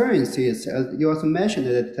main concerns is, you also mentioned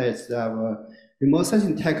that our remote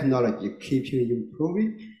sensing technology keeping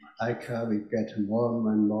improving. Like we get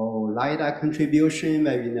more and more LiDAR contribution,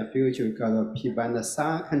 maybe in the future we got a P-band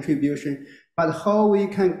SAR contribution. But how we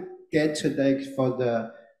can get for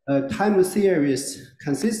the time series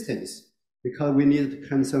consistency? Because we need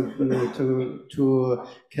to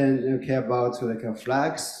care about like a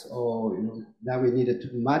flags, or then we need to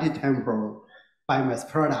multi-temporal biomass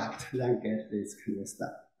product, then get this kind of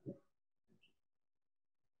stuff.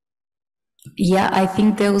 Yeah, I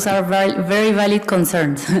think those are very valid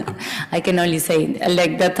concerns. I can only say,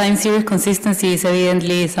 like, the time series consistency is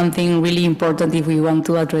evidently something really important if we want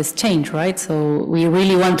to address change, right? So we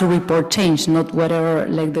really want to report change, not whatever,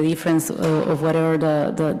 like the difference of whatever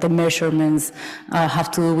the measurements have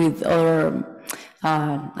to do with other,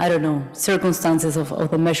 I don't know, circumstances of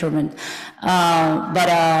the measurement.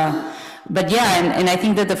 But yeah, and I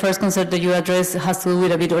think that the first concept that you address has to do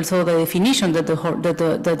with a bit also the definition that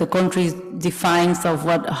the country defines of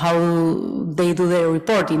how they do their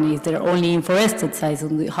reporting. Is there only in forested sites?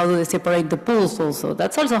 How do they separate the pools also?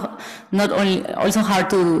 That's also not only hard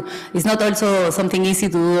to, it's not also something easy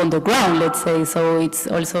to do on the ground, let's say. So it's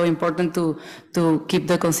also important to keep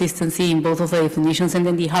the consistency in both of the definitions and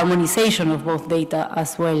then the harmonization of both data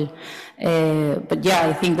as well. But yeah,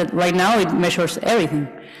 I think that right now it measures everything.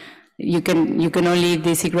 You can only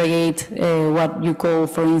desegregate what you call,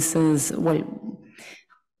 for instance, well,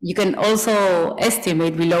 you can also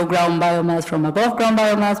estimate below ground biomass from above ground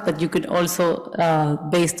biomass, but you could also,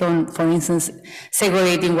 based on, for instance,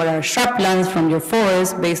 segregating what are shrublands from your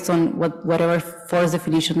forest, based on whatever forest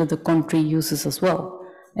definition that the country uses as well,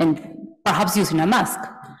 and perhaps using a mask,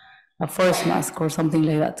 a forest mask or something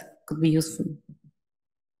like that could be useful,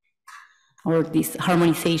 or this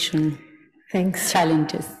harmonization. Thanks.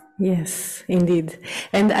 Challenges. Yes, indeed.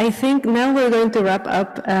 And I think now we're going to wrap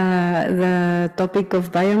up the topic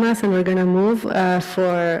of biomass, and we're going to move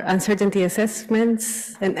for uncertainty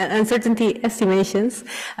assessments and uncertainty estimations.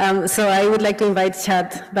 So I would like to invite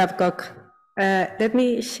Chad Babcock. Let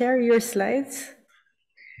me share your slides.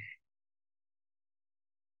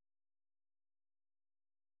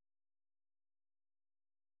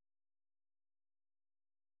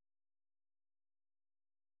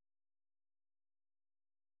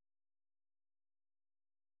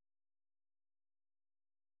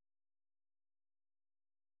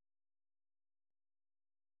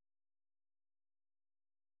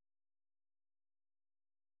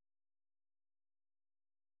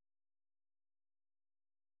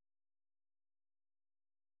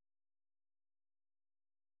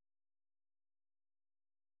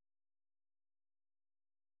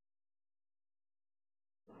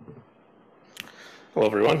 Hello,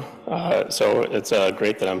 everyone. So it's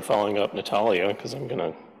great that I'm following up Natalia, because I'm going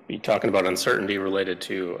to be talking about uncertainty related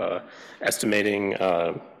to estimating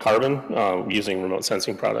carbon using remote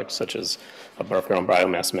sensing products such as above ground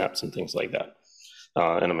biomass maps and things like that.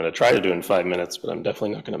 And I'm going to try to do it in 5 minutes, but I'm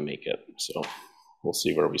definitely not going to make it. So we'll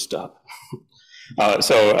see where we stop.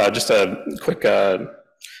 Just a quick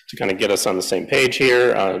to kind of get us on the same page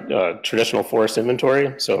here, traditional forest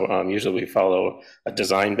inventory. So usually we follow a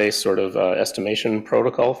design-based sort of estimation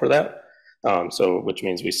protocol for that. Which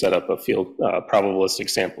means we set up a field probabilistic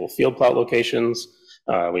sample field plot locations.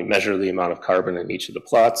 We measure the amount of carbon in each of the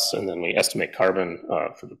plots, and then we estimate carbon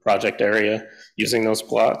for the project area using those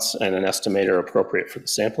plots and an estimator appropriate for the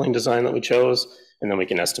sampling design that we chose, and then we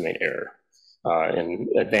can estimate error. And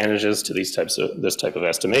advantages to this type of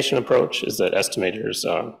estimation approach is that estimators,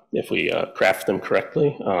 if we craft them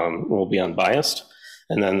correctly, will be unbiased.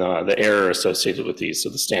 And then the error associated with these, so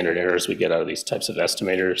the standard errors we get out of these types of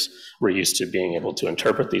estimators, we're used to being able to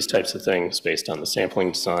interpret these types of things based on the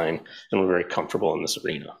sampling design, and we're very comfortable in this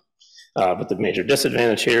arena. But the major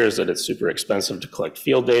disadvantage here is that it's super expensive to collect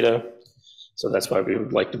field data. So that's why we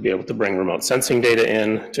would like to be able to bring remote sensing data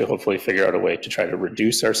in to hopefully figure out a way to try to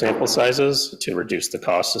reduce our sample sizes, to reduce the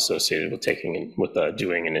costs associated with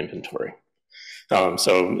doing an inventory.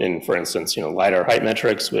 For instance, LiDAR height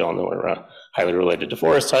metrics, we all know are highly related to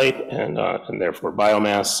forest height and therefore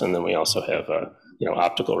biomass. And then we also have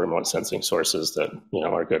optical remote sensing sources that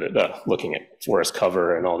are good at looking at forest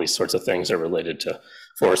cover, and all these sorts of things are related to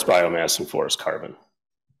forest biomass and forest carbon.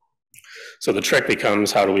 So the trick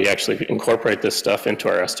becomes, how do we actually incorporate this stuff into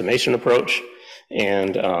our estimation approach?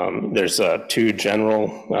 And there's two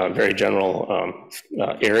very general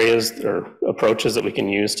areas or approaches that we can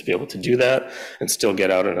use to be able to do that and still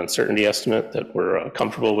get out an uncertainty estimate that we're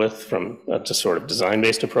comfortable with from just sort of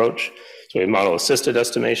design-based approach. So we have model-assisted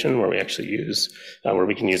estimation, where we actually use, where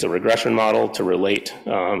we can use a regression model to relate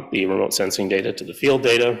the remote sensing data to the field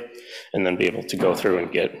data, and then be able to go through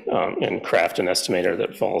and get and craft an estimator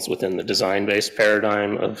that falls within the design-based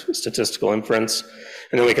paradigm of statistical inference.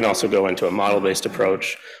 And then we can also go into a model-based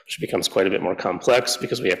approach, which becomes quite a bit more complex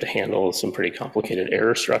because we have to handle some pretty complicated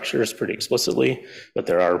error structures pretty explicitly, but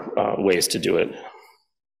there are ways to do it.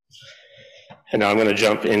 And now I'm going to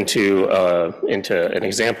jump into an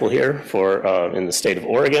example here for in the state of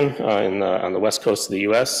Oregon, on the west coast of the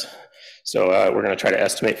U.S. So we're going to try to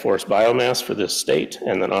estimate forest biomass for this state,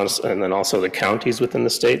 and then also the counties within the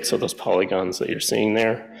state. So those polygons that you're seeing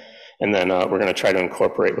there, and then we're going to try to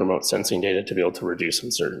incorporate remote sensing data to be able to reduce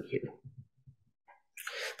uncertainty.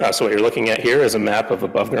 So what you're looking at here is a map of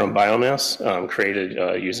above ground biomass created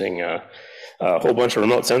using a whole bunch of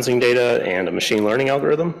remote sensing data and a machine learning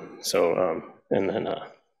algorithm. So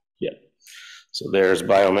so there's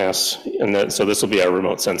biomass, and so this will be our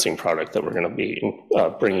remote sensing product that we're going to be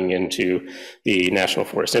bringing into the National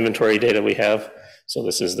Forest Inventory data we have. So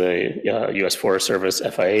this is the U.S. Forest Service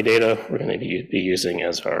FIA data we're going to be using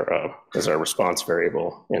as our response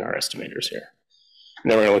variable in our estimators here. And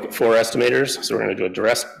then we're going to look at 4 estimators. So we're going to do a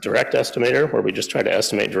direct estimator, where we just try to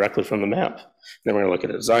estimate directly from the map. Then we're going to look at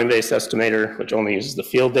a design-based estimator, which only uses the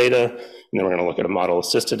field data. And then we're going to look at a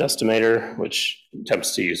model-assisted estimator, which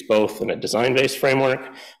attempts to use both in a design-based framework.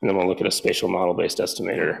 And then we'll look at a spatial model-based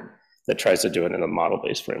estimator that tries to do it in a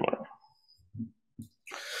model-based framework.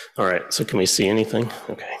 All right, so can we see anything?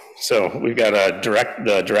 Okay, so we've got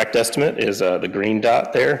the direct estimate is the green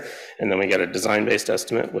dot there. And then we got a design-based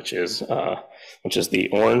estimate, which is the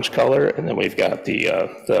orange color, and then we've got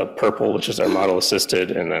the purple, which is our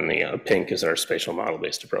model-assisted, and then the pink is our spatial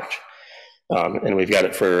model-based approach. And we've got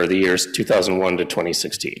it for the years 2001 to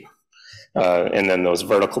 2016. And then those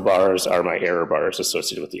vertical bars are my error bars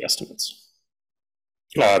associated with the estimates.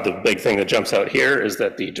 The big thing that jumps out here is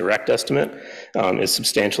that the direct estimate is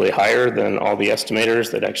substantially higher than all the estimators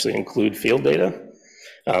that actually include field data.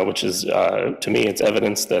 Which is, to me, it's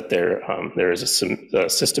evidence that there is a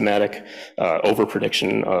systematic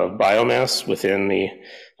overprediction of biomass within the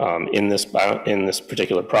in this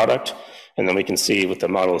particular product. And then we can see with the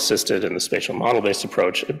model-assisted and the spatial model-based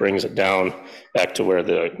approach, it brings it down back to where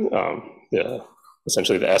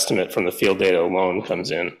essentially the estimate from the field data alone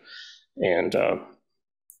comes in. And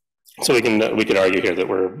so we could argue here that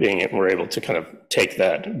we're able to kind of take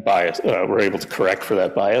that bias, we're able to correct for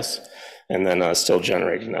that bias, and then still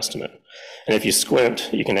generate an estimate. And if you squint,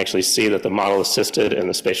 you can actually see that the model-assisted and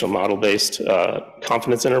the spatial model-based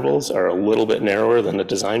confidence intervals are a little bit narrower than the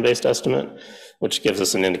design-based estimate, which gives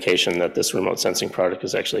us an indication that this remote sensing product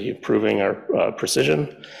is actually improving our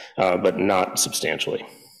precision, but not substantially.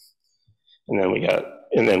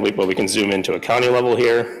 And then we can zoom into a county level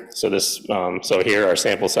here. So so here our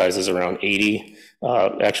sample size is around 80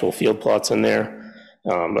 actual field plots in there.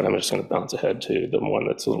 But I'm just going to bounce ahead to the one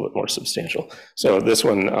that's a little bit more substantial. So this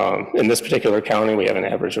one, in this particular county, we have an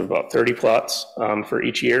average of about 30 plots for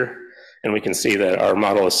each year. And we can see that our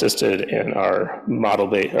model-assisted and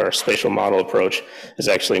our spatial model approach is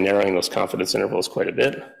actually narrowing those confidence intervals quite a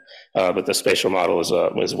bit. But the spatial model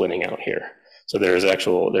is winning out here. So there's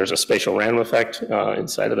a spatial random effect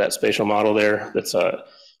inside of that spatial model there that's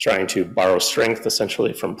trying to borrow strength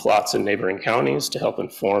essentially from plots in neighboring counties to help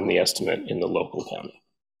inform the estimate in the local county.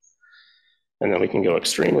 And then we can go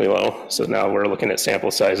extremely low. So now we're looking at sample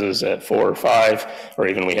sizes at 4 or 5, or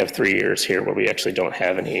even we have 3 years here where we actually don't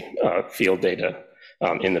have any field data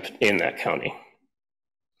in that county.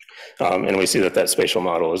 And we see that spatial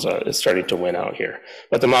model is starting to win out here.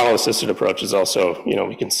 But the model-assisted approach is also,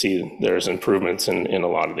 we can see there's improvements in a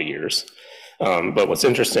lot of the years. But what's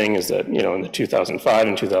interesting is that, in the 2005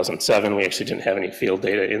 and 2007, we actually didn't have any field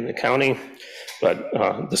data in the county, but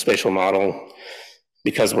the spatial model,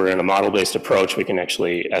 because we're in a model-based approach, we can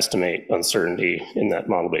actually estimate uncertainty in that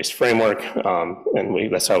model-based framework,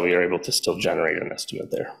 and that's how we are able to still generate an estimate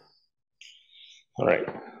there. All right,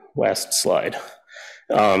 last slide.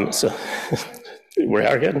 So we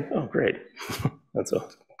are good? Oh, great. That's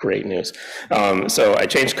great news. So I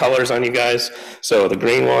changed colors on you guys. So the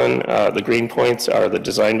green one, the green points are the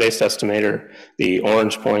design-based estimator. The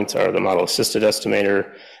orange points are the model-assisted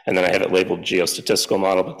estimator. And then I have it labeled geostatistical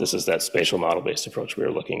model, but this is that spatial model-based approach we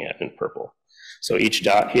were looking at in purple. So each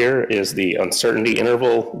dot here is the uncertainty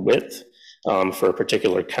interval width for a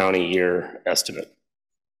particular county year estimate.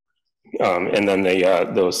 And then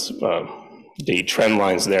the trend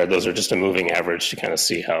lines there, those are just a moving average to kind of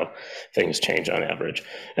see how things change on average.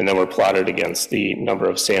 And then we're plotted against the number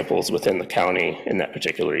of samples within the county in that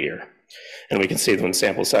particular year. And we can see that when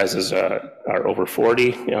sample sizes are over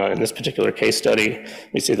 40, in this particular case study,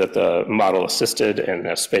 we see that the model-assisted and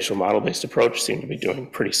the spatial model-based approach seem to be doing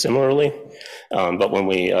pretty similarly. But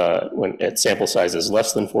when at sample sizes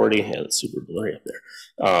less than 40, yeah, it's super blurry up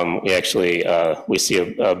there, we actually we see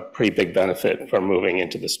a pretty big benefit from moving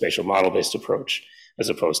into the spatial model-based approach as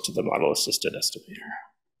opposed to the model-assisted estimator.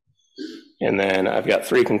 And then I've got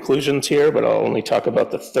 3 conclusions here, but I'll only talk about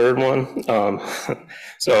the third one.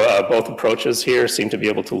 So both approaches here seem to be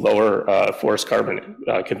able to lower forest carbon,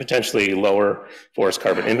 can potentially lower forest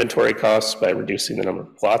carbon inventory costs by reducing the number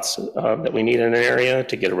of plots that we need in an area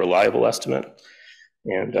to get a reliable estimate.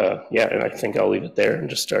 And yeah, and I think I'll leave it there and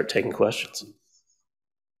just start taking questions.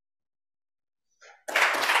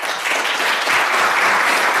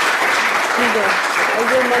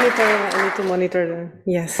 I need to monitor them.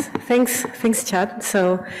 Yes, thanks, Chad.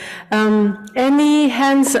 So any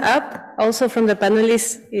hands up also from the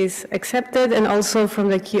panelists is accepted, and also from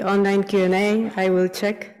the online Q&A, I will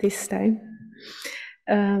check this time.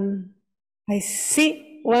 I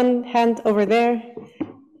see one hand over there,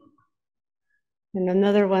 and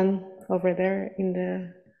another one over there in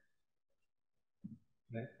the...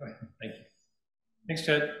 Right. Thank you. Thanks,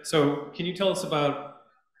 Chad. So can you tell us about,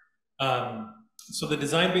 so the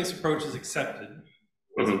design-based approach is accepted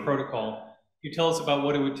as a protocol. Can you tell us about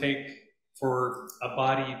what it would take for a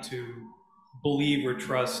body to believe or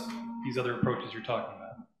trust these other approaches you're talking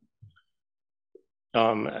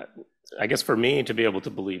about? I guess for me to be able to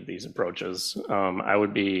believe these approaches, I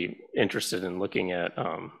would be interested in looking at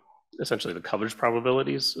essentially the coverage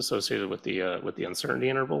probabilities associated with the uncertainty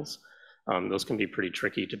intervals. Those can be pretty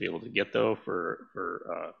tricky to be able to get, though, for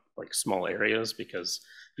like small areas, because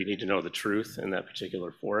you need to know the truth in that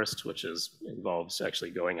particular forest, which involves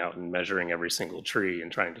actually going out and measuring every single tree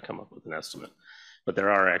and trying to come up with an estimate. But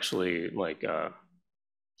there are actually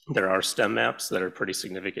there are stem maps that are pretty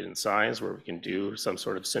significant in size where we can do some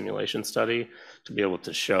sort of simulation study to be able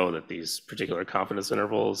to show that these particular confidence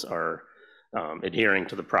intervals are adhering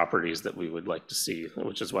to the properties that we would like to see,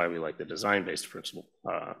 which is why we like the design-based principle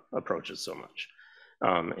approaches so much.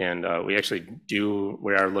 And we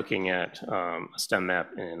are looking at a stem map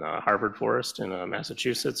in Harvard Forest in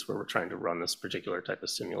Massachusetts, where we're trying to run this particular type of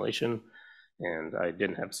simulation. And I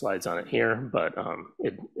didn't have slides on it here, but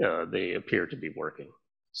they appear to be working.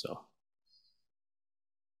 So.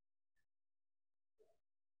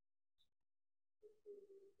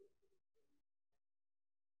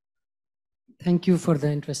 Thank you for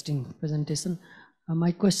the interesting presentation.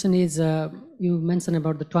 My question is, you mentioned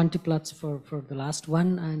about the 20 plots for the last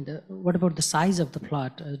one, and what about the size of the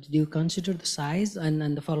plot? Did you consider the size?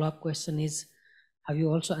 And the follow-up question is, have you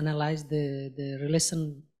also analyzed the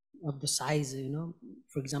relation of the size, you know?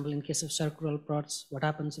 For example, in case of circular plots, what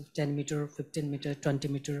happens if 10 meter, 15 meter, 20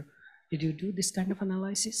 meter? Did you do this kind of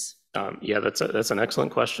analysis? Yeah, that's an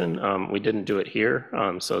excellent question. We didn't do it here.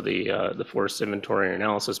 So the Forest Inventory and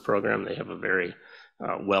Analysis Program, they have a very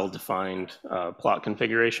well-defined plot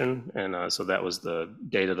configuration, and so that was the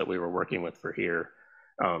data that we were working with for here.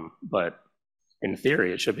 But in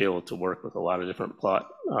theory, it should be able to work with a lot of different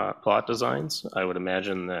plot designs. I would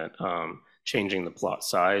imagine that changing the plot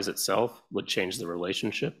size itself would change the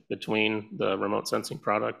relationship between the remote sensing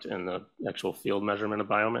product and the actual field measurement of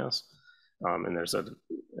biomass. And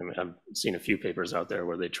I've seen a few papers out there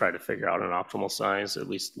where they try to figure out an optimal size, at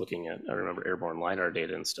least looking at, I remember, airborne LiDAR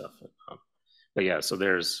data and stuff. But yeah, so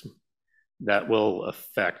that will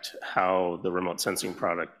affect how the remote sensing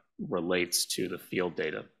product relates to the field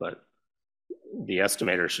data, but the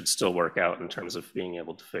estimator should still work out in terms of being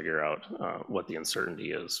able to figure out what the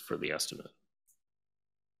uncertainty is for the estimate.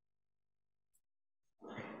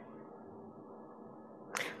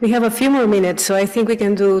 We have a few more minutes, so I think we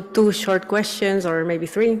can do 2 short questions or maybe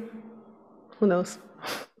 3. Who knows?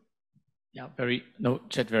 Yeah,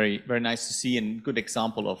 Chet, very nice to see, and good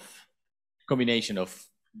example of combination of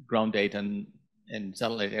ground data and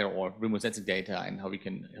satellite data or remote sensing data, and how we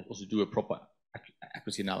can also do a proper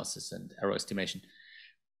accuracy analysis and error estimation.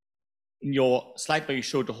 In your slide where you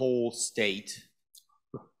showed the whole state,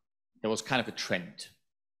 there was kind of a trend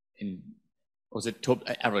in, was it total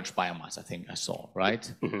average biomass, I think I saw, right?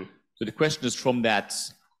 Mm-hmm. So the question is from that,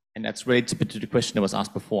 and that's related to the question that was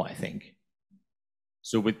asked before, I think.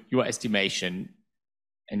 So with your estimation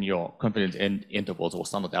and your confidence intervals or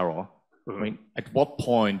standard error, mm-hmm. I mean, at what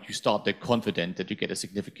point you start to confident that you get a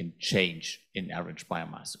significant change in average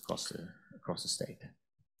biomass across the state?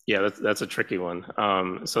 Yeah, that's a tricky one.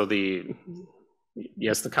 So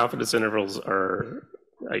yes, the confidence intervals are,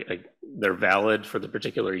 they're valid for the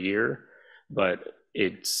particular year, but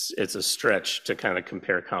it's a stretch to kind of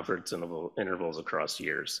compare confidence intervals across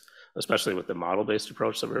years, especially with the model-based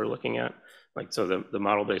approach that we were looking at. Like, so the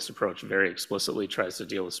model-based approach very explicitly tries to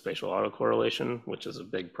deal with spatial autocorrelation, which is a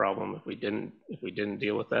big problem. If we didn't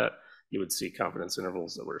deal with that, you would see confidence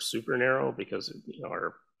intervals that were super narrow because, you know,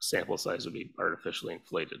 our sample size would be artificially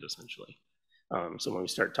inflated, essentially. So when we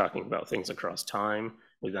start talking about things across time,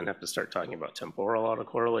 we then have to start talking about temporal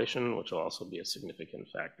autocorrelation, which will also be a significant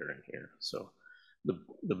factor in here. So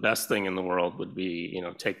the best thing in the world would be, you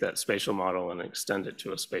know, take that spatial model and extend it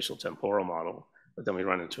to a spatial temporal model, but then we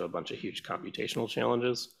run into a bunch of huge computational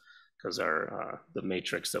challenges because the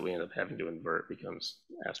matrix that we end up having to invert becomes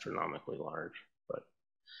astronomically large. But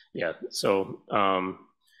yeah, so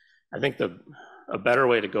I think a better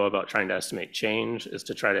way to go about trying to estimate change is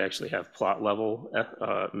to try to actually have plot level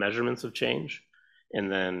measurements of change,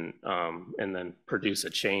 and then produce a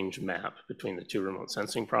change map between the two remote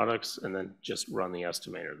sensing products, and then just run the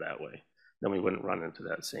estimator that way. Then we wouldn't run into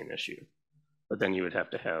that same issue. But then you would have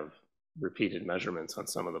to have repeated measurements on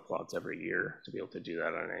some of the plots every year to be able to do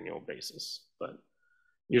that on an annual basis. But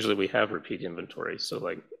usually we have repeat inventory. So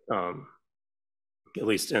like, at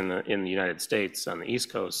least in the United States on the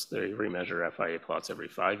East Coast, they remeasure FIA plots every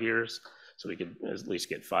 5 years. So we could at least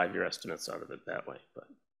get 5-year estimates out of it that way. But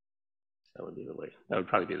that would be the way. That would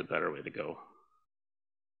probably be the better way to go.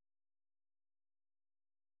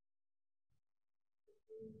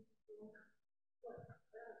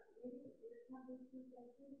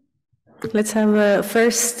 Let's have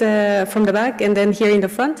first from the back and then here in the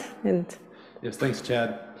front. And yes, thanks,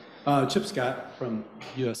 Chad. Chip Scott from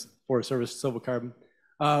U.S. Forest Service, Silver Carbon.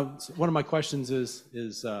 So one of my questions is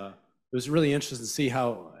it was really interesting to see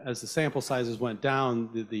how, as the sample sizes went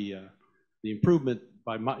down, the improvement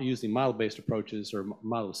by using model-based approaches or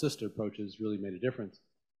model-assisted approaches really made a difference.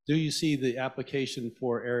 Do you see the application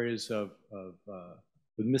for areas of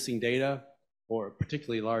with missing data, or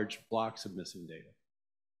particularly large blocks of missing data?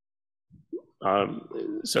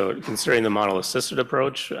 So considering the model-assisted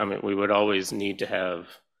approach, I mean, we would always need to have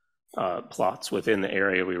plots within the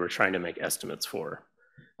area we were trying to make estimates for.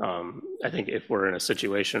 I think if we're in a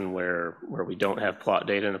situation where we don't have plot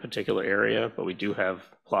data in a particular area, but we do have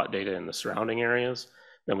plot data in the surrounding areas,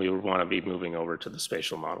 then we would want to be moving over to the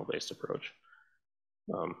spatial model-based approach.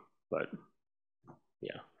 But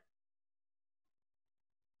yeah.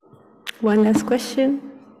 One last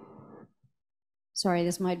question. Sorry,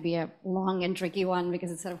 this might be a long and tricky one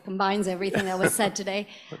because it sort of combines everything that was said today.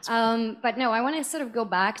 But no, I want to sort of go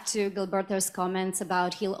back to Gilberto's comments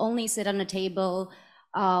about he'll only sit on a table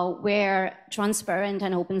where transparent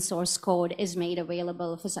and open source code is made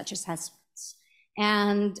available for such assessments.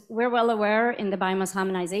 And we're well aware in the biomass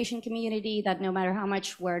harmonization community that no matter how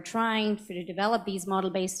much we're trying to develop these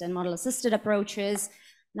model-based and model-assisted approaches,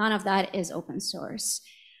 none of that is open source.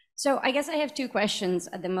 So I guess I have two questions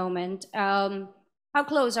at the moment. How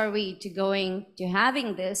close are we to going to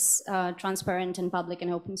having this transparent and public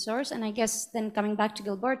and open source? And I guess then coming back to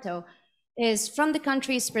Gilberto, is from the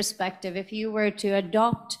country's perspective, if you were to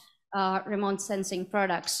adopt remote sensing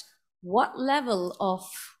products, what level of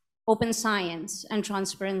open science and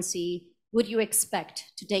transparency would you expect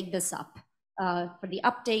to take this up for the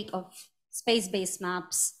uptake of space-based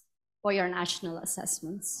maps for your national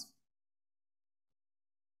assessments?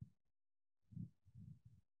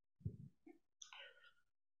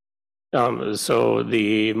 So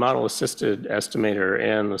the model-assisted estimator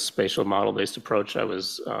and the spatial model-based approach I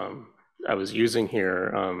was using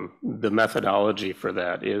here, the methodology for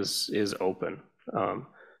that is open.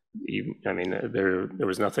 I mean, there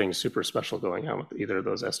was nothing super special going on with either of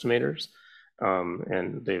those estimators,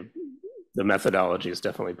 and the methodology is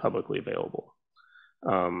definitely publicly available.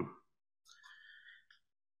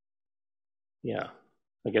 Yeah,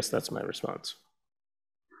 I guess that's my response.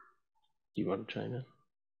 Do you want to chime in?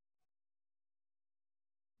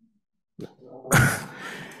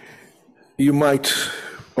 You might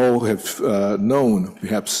all have known,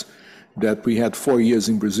 perhaps, that we had 4 years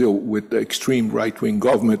in Brazil with the extreme right-wing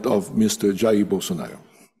government of Mr. Jair Bolsonaro.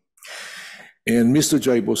 And Mr.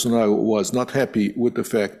 Jair Bolsonaro was not happy with the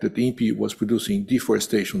fact that INPE was producing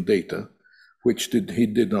deforestation data, which he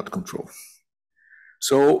did not control.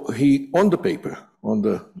 So he, on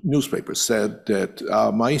the newspaper, said that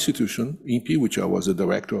my institution, INPE, which I was a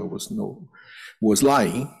director, was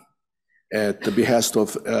lying at the behest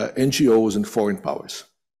of NGOs and foreign powers.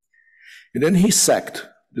 And then he sacked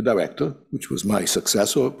the director, which was my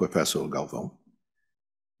successor, Professor Galvão.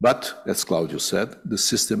 But, as Claudio said, the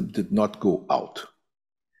system did not go out.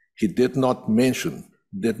 He did not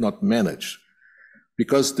manage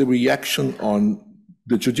because the reaction on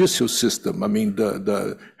the judicial system, I mean,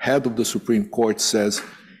 the head of the Supreme Court says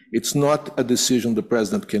it's not a decision the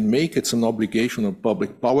president can make, it's an obligation of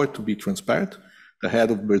public power to be transparent. The head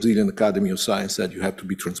of Brazilian Academy of Science said you have to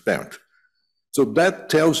be transparent. So that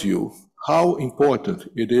tells you how important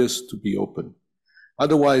it is to be open.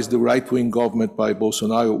 Otherwise, the right-wing government by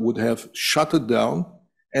Bolsonaro would have shut it down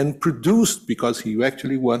and produced, because he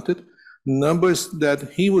actually wanted, numbers that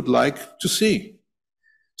he would like to see.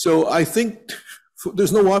 So I think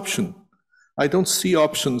there's no option. I don't see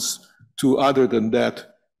options to other than that.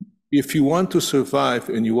 If you want to survive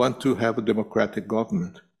and you want to have a democratic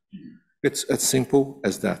government, it's as simple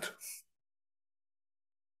as that.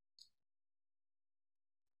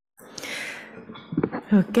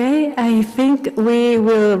 Okay, I think we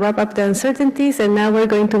will wrap up the uncertainties, and now we're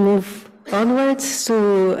going to move onwards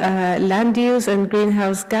to land use and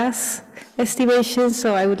greenhouse gas estimations.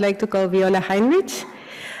 So I would like to call Viola Heinrich.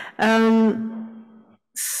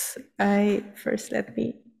 Let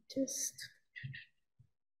me just.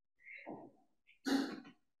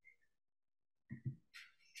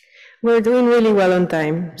 We're doing really well on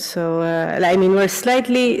time. So I mean, we're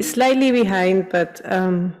slightly behind, but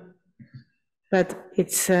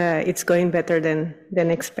it's going better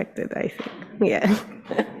than expected, I think. Yeah.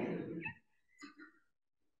 I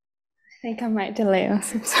think I might delay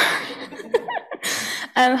us. I'm sorry.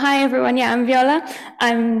 Hi everyone. Yeah, I'm Viola.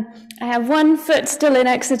 I have 1 foot still in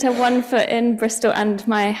Exeter, 1 foot in Bristol, and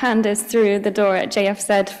my hand is through the door at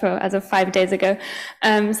JFZ as of 5 days ago.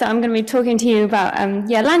 So I'm going to be talking to you about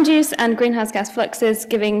land use and greenhouse gas fluxes,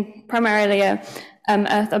 giving primarily a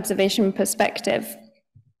Earth observation perspective.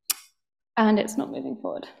 And it's not moving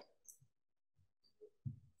forward.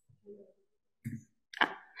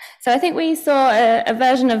 So I think we saw a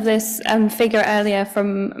version of this figure earlier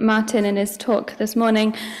from Martin in his talk this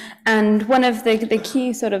morning. And one of the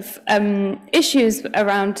key sort of issues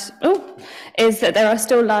around is that there are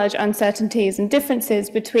still large uncertainties and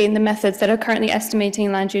differences between the methods that are currently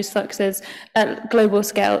estimating land use fluxes at global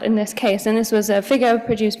scale in this case. And this was a figure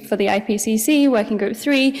produced for the IPCC, Working Group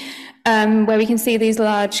 3, where we can see these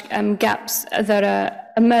large gaps that are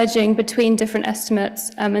emerging between different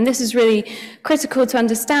estimates. And this is really critical to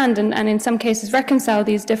understand and in some cases reconcile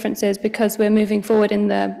these differences, because we're moving forward in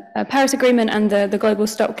the Paris Agreement and the global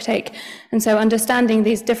stocktake. And so understanding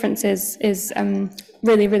these differences is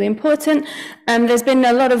really, really important. There's been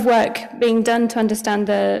a lot of work being done to understand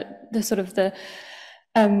the sort of the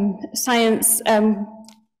science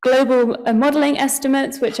global modeling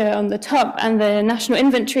estimates, which are on the top, and the national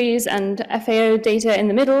inventories and FAO data in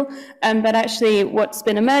the middle. But actually what's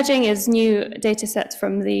been emerging is new data sets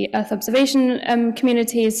from the Earth observation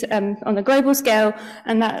communities on the global scale.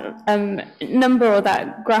 And that number, or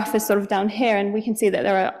that graph, is sort of down here. And we can see that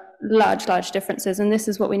there are large differences. And this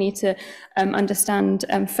is what we need to understand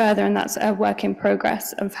further. And that's a work in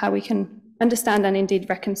progress of how we can understand and indeed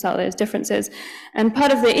reconcile those differences. And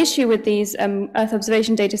part of the issue with these Earth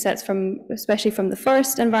observation data sets, especially from the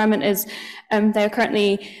forest environment, is they're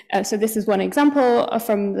currently, so this is one example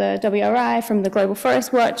from the WRI, from the Global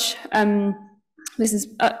Forest Watch. This is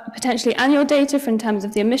potentially annual data in terms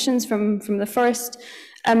of the emissions from the forest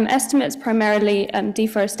estimates, primarily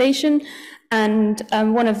deforestation. And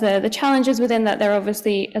one of the challenges within that, there are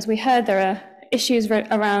obviously, as we heard, there are issues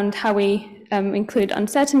around how we include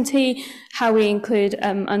uncertainty, how we include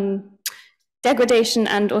degradation,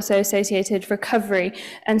 and also associated recovery.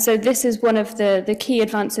 And so this is one of the key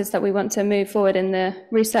advances that we want to move forward in the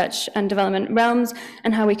research and development realms,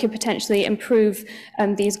 and how we could potentially improve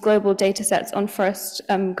these global data sets on forest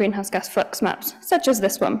greenhouse gas flux maps, such as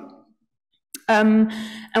this one.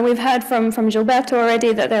 And we've heard from Gilberto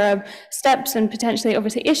already that there are steps and potentially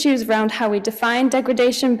obviously issues around how we define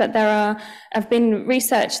degradation, but have been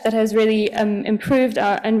research that has really improved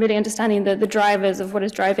and really understanding the drivers of what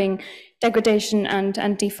is driving degradation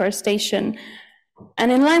and deforestation.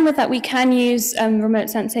 And in line with that, we can use remote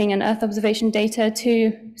sensing and Earth observation data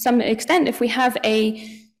to some extent. If we have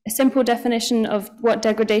a simple definition of what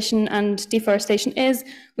degradation and deforestation is,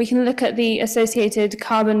 we can look at the associated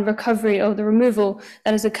carbon recovery, or the removal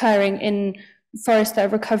that is occurring in forests that are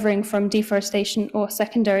recovering from deforestation or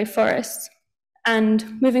secondary forests.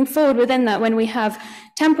 And moving forward within that, when we have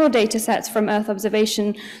temporal data sets from Earth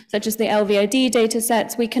observation, such as the LVOD data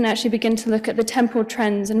sets, we can actually begin to look at the temporal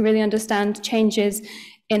trends and really understand changes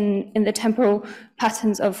in the temporal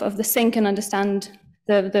patterns of the sink, and understand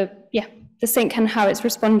the sink and how it's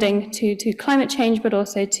responding to climate change, but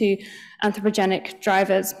also to anthropogenic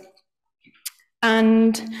drivers.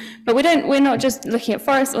 But we're not just looking at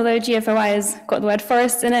forests, although GFOI has got the word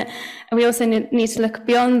forests in it, and we also need to look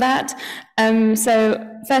beyond that. So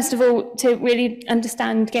first of all, to really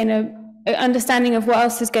gain an understanding of what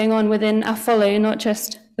else is going on within our follow, not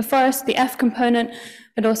just the forest, the F component,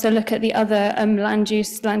 but also look at the other land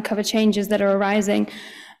use, land cover changes that are arising.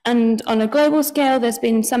 And on a global scale, there's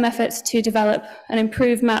been some efforts to develop and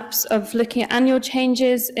improve maps of looking at annual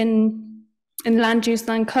changes in land use,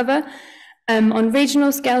 land cover. On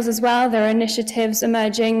regional scales as well, there are initiatives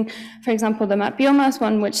emerging, for example, the Map Biomas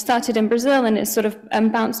one, which started in Brazil and it's sort of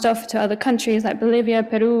bounced off to other countries like Bolivia,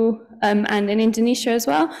 Peru, and in Indonesia as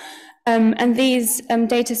well. And these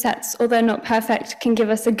data sets, although not perfect, can give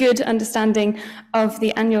us a good understanding of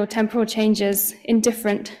the annual temporal changes in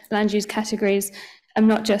different land use categories,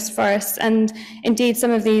 not just forests. And indeed,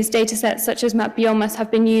 some of these data sets, such as Map Biomas,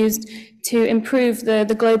 have been used to improve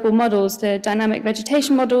the global models, the dynamic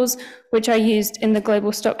vegetation models, which are used in the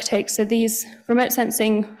global stocktake. So these remote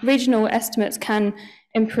sensing regional estimates can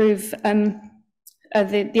improve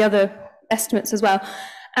the other estimates as well.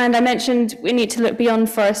 And I mentioned we need to look beyond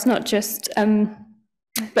forests, not just,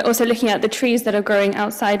 but also looking at the trees that are growing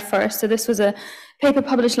outside forests. So this was a paper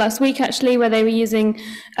published last week, actually, where they were using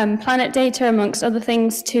planet data, amongst other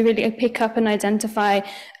things, to really pick up and identify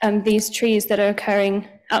these trees that are occurring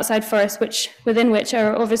outside forests, within which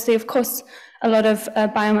are obviously, of course, a lot of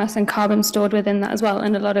biomass and carbon stored within that as well,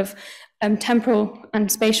 and a lot of temporal and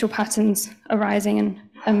spatial patterns arising,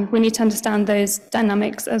 and we need to understand those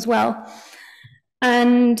dynamics as well.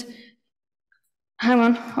 And hang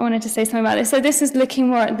on, I wanted to say something about this. So this is looking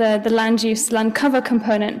more at the land use, land cover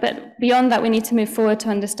component, but beyond that, we need to move forward to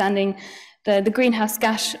understanding the greenhouse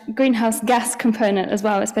gas component as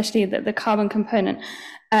well, especially the carbon component.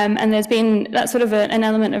 And there's been that sort of an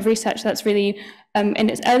element of research that's really in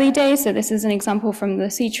its early days. So this is an example from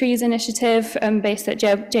the Sea Trees initiative based at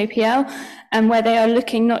JPL, where they are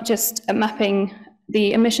looking not just at mapping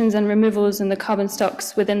the emissions and removals and the carbon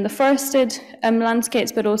stocks within the forested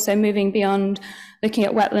landscapes, but also moving beyond, looking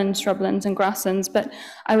at wetlands, shrublands and grasslands. But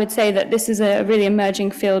I would say that this is a really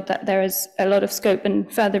emerging field that there is a lot of scope and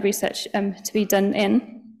further research to be done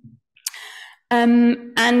in.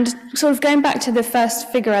 And sort of going back to the first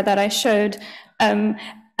figure that I showed, and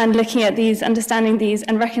looking at these, understanding these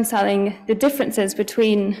and reconciling the differences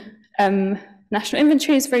between national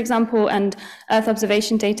inventories, for example, and Earth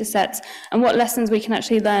observation data sets, and what lessons we can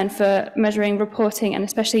actually learn for measuring, reporting, and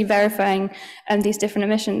especially verifying these different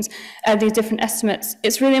emissions, these different estimates.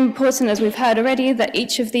 It's really important, as we've heard already, that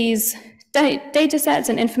each of these data sets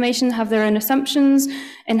and information have their own assumptions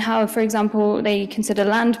in how, for example, they consider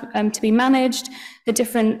land to be managed, the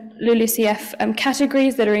different LULUCF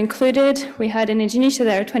categories that are included. We heard in Indonesia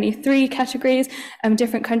there are 23 categories.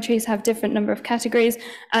 Different countries have different number of categories.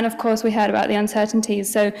 And of course, we heard about the uncertainties.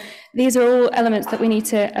 So these are all elements that we need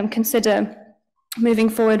to consider moving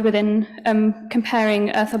forward within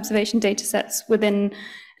comparing Earth observation data sets within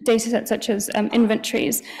data sets such as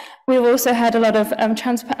inventories. We've also heard a lot of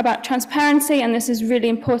about transparency, and this is really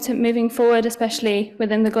important moving forward, especially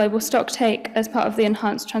within the global stocktake as part of the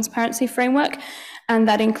enhanced transparency framework. And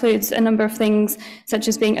that includes a number of things, such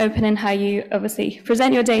as being open in how you obviously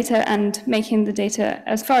present your data and making the data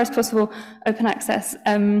as far as possible open access.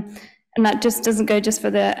 And that just doesn't go just for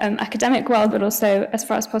the academic world, but also as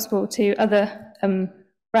far as possible to other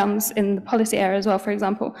realms in the policy area as well, for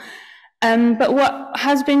example. But what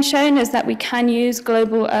has been shown is that we can use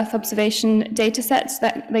global Earth observation data sets,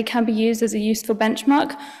 that they can be used as a useful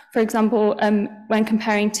benchmark, for example, when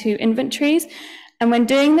comparing to inventories. And when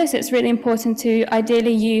doing this, it's really important to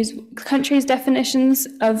ideally use countries' definitions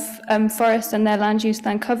of forest and their land use,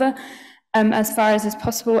 land cover, as far as is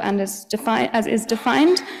possible and as is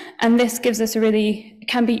defined. And this gives us a really,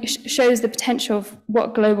 shows the potential of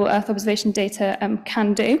what global Earth observation data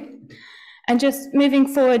can do. And just moving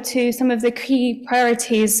forward to some of the key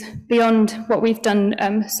priorities beyond what we've done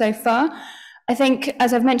so far, I think,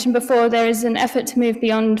 as I've mentioned before, there is an effort to move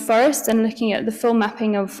beyond forests and looking at the full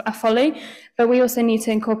mapping of AFOLI, but we also need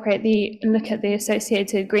to incorporate look at the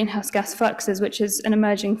associated greenhouse gas fluxes, which is an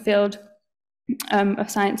emerging field of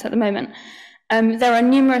science at the moment. There are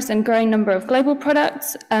numerous and growing number of global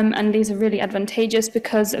products, and these are really advantageous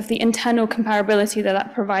because of the internal comparability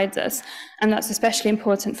that provides us, and that's especially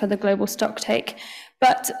important for the global stocktake.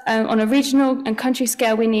 But on a regional and country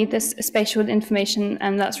scale, we need this spatial information,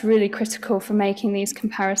 and that's really critical for making these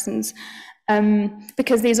comparisons,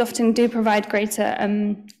 because these often do provide greater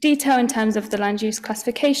detail in terms of the land use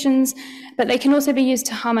classifications, but they can also be used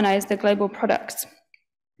to harmonize the global products.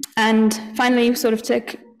 And finally, sort of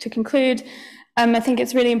to conclude, I think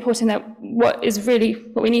it's really important that what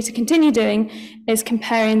we need to continue doing is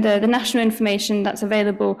comparing the national information that's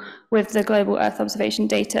available with the global Earth observation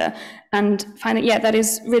data, and find that, yeah, that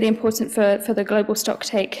is really important for the global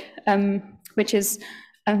stocktake, which is,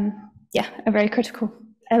 yeah, a very critical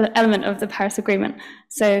element of the Paris Agreement.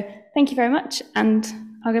 So thank you very much, and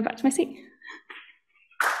I'll go back to my seat.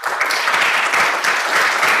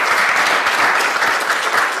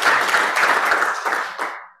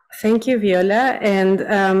 Thank you, Viola. And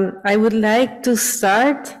I would like to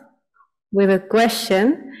start with a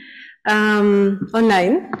question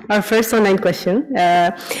online, our first online question.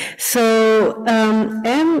 So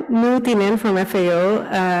M. Mutinen from FAO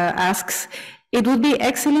asks, it would be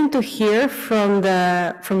excellent to hear from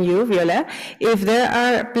you, Viola, if there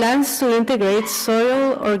are plans to integrate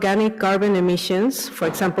soil organic carbon emissions, for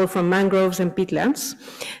example, from mangroves and peatlands.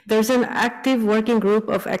 There's an active working group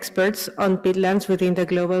of experts on peatlands within the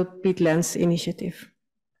Global Peatlands Initiative.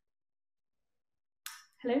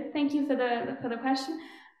 Hello, thank you for the question.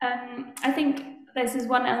 I think this is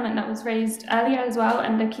one element that was raised earlier as well,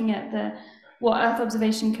 and looking at what Earth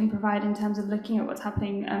observation can provide in terms of looking at what's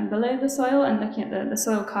happening below the soil and looking at the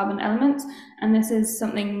soil carbon elements. And this is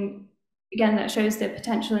something, again, that shows the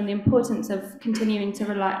potential and the importance of continuing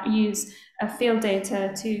to use field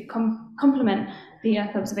data to complement the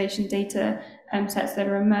Earth observation data sets that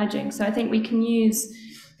are emerging. So I think we can use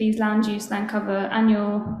these land use, land cover,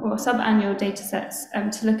 annual or sub-annual data sets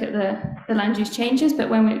to look at the land use changes.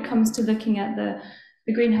 But when it comes to looking at the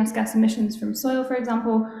greenhouse gas emissions from soil, for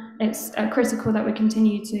example, it's critical that we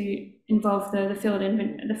continue to involve the field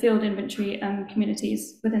inventory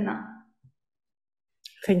communities within that.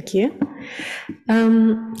 Thank you.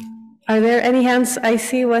 Are there any hands? I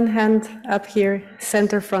see one hand up here,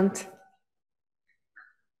 center front.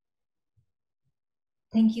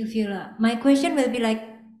 Thank you, Viola. My question will be like,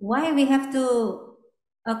 why we have to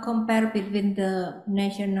compare between the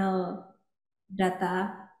national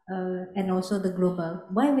data and also the global?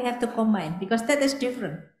 Why we have to combine? Because that is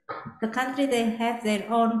different. The country, they have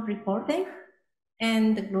their own reporting,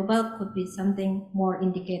 and the global could be something more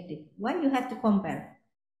indicative. Why you have to compare?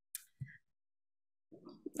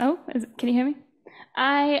 Oh, can you hear me?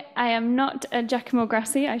 I am not Giacomo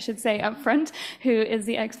Grassi, I should say up front, who is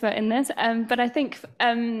the expert in this. But I think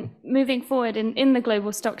moving forward in the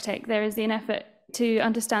global stocktake, there is an effort to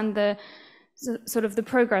understand the sort of the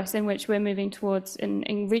progress in which we're moving towards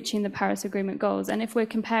in reaching the Paris Agreement goals. And if we're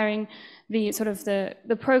comparing the sort of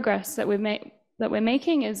the progress that we're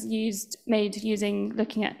making is made using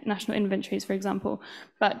looking at national inventories, for example,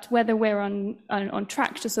 but whether we're on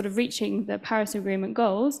track to sort of reaching the Paris Agreement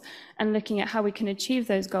goals and looking at how we can achieve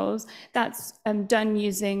those goals, that's done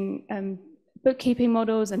using bookkeeping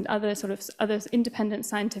models and other independent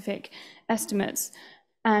scientific estimates.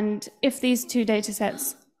 And if these two data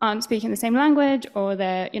sets aren't speaking the same language, or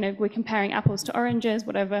we're comparing apples to oranges,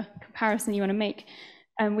 whatever comparison you want to make,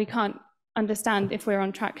 and we can't understand if we're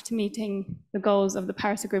on track to meeting the goals of the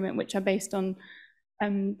Paris Agreement, which are based on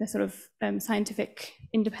the sort of scientific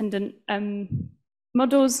independent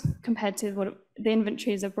models compared to what the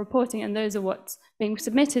inventories of reporting, and those are what's being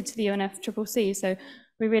submitted to the UNFCCC. So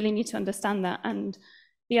we really need to understand that, and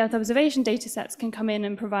the Earth observation data sets can come in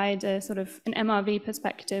and provide a sort of an MRV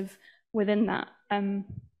perspective within that.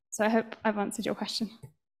 So I hope I've answered your question.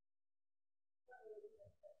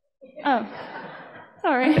 Oh,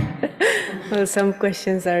 sorry. Well, some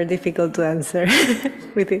questions are difficult to answer.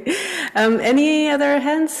 Any other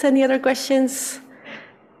hands? Any other questions?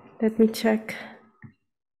 Let me check.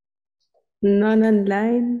 None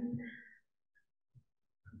online.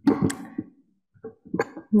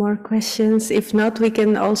 More questions? If not, we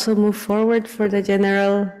can also move forward for the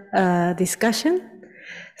general discussion.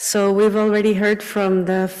 So we've already heard from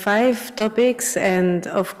the 5 topics, and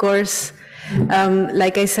of course,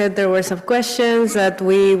 like I said, there were some questions that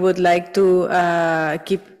we would like to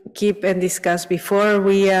keep and discuss before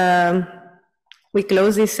we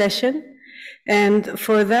close this session. And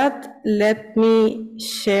for that, let me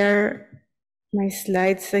share my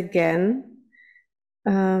slides again.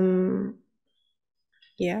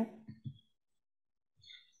 Yeah.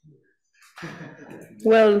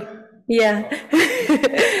 Well, yeah,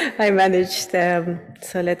 I managed.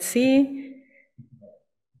 So let's see.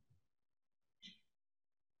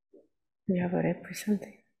 We have a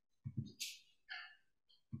representative.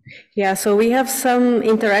 Yeah, so we have some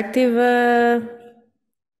interactive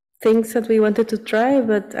things that we wanted to try,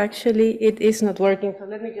 but actually it is not working. So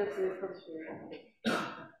let me just do it from here.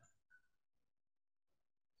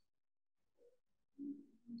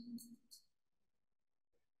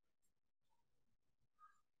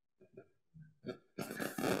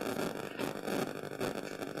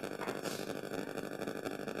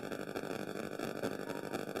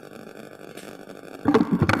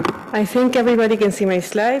 I think everybody can see my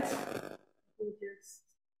slides.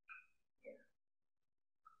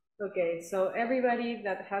 Okay, so everybody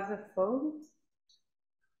that has a phone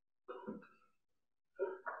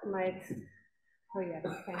might, oh yeah,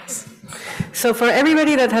 thanks. So for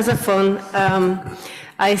everybody that has a phone,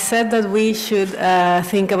 I said that we should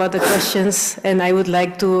think about the questions, and I would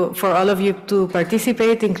like for all of you to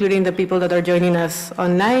participate, including the people that are joining us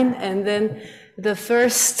online. And then the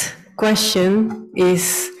first question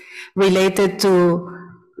is related to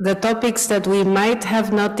the topics that we might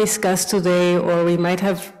have not discussed today, or we might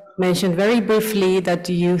have mentioned very briefly that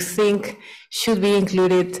you think should be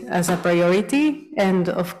included as a priority. And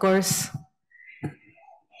of course,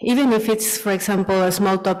 even if it's, for example, a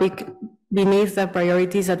small topic beneath the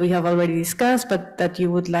priorities that we have already discussed, but that you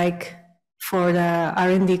would like for the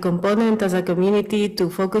R&D component as a community to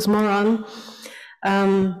focus more on,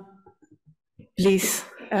 please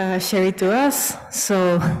share it to us.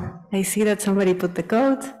 So I see that somebody put the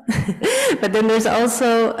code. But then there's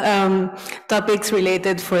also topics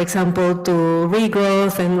related, for example, to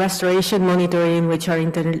regrowth and restoration monitoring, which are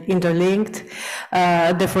interlinked.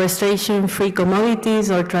 Deforestation-free commodities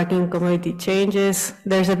or tracking commodity changes.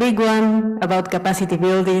 There's a big one about capacity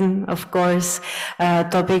building, of course.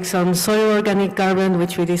 Topics on soil organic carbon,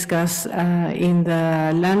 which we discussed in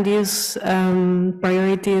the land use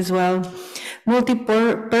priority as well.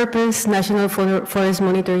 Multi-purpose national forest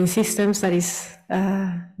monitoring systems, that is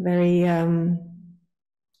very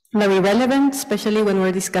relevant, especially when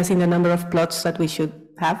we're discussing the number of plots that we should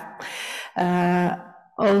have.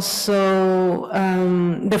 Also,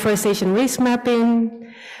 deforestation risk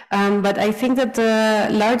mapping, but I think that the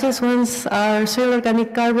largest ones are soil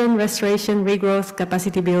organic carbon, restoration, regrowth,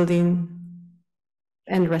 capacity building,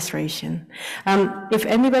 and restoration. If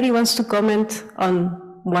anybody wants to comment on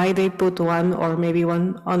why they put one, or maybe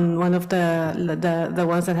one on one of the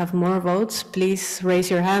ones that have more votes, please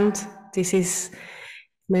raise your hand. This is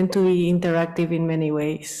meant to be interactive in many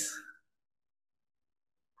ways.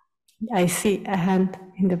 I see a hand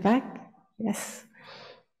in the back. Yes.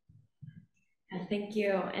 Thank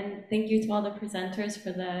you, and thank you to all the presenters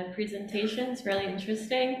for the presentations, really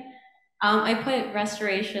interesting. I put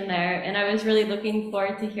restoration there, and I was really looking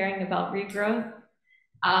forward to hearing about regrowth,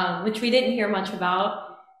 which we didn't hear much about.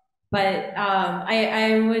 But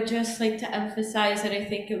I would just like to emphasize that I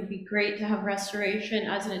think it would be great to have restoration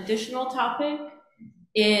as an additional topic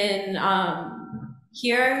in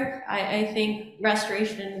here. I think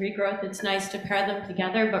restoration and regrowth, it's nice to pair them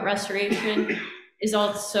together, but restoration is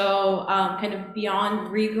also kind of beyond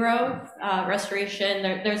regrowth. Restoration,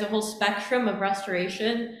 there's a whole spectrum of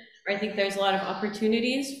restoration where I think there's a lot of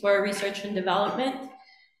opportunities for research and development.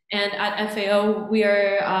 And at FAO, we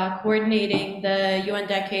are coordinating the UN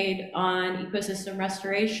Decade on Ecosystem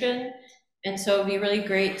Restoration. And so it'd be really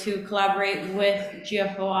great to collaborate with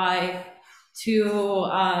GFOI to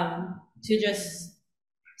just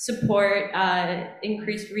support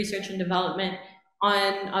increased research and development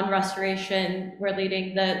on restoration. We're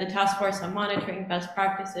leading the task force on monitoring best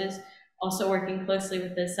practices, also working closely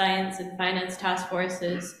with the science and finance task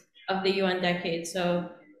forces of the UN Decade. So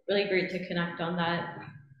really great to connect on that.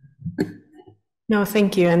 No,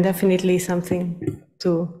 thank you, and definitely something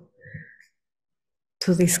to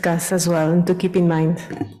discuss as well and to keep in mind.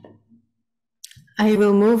 I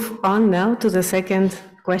will move on now to the second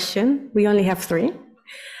question. We only have 3.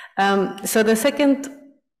 So the second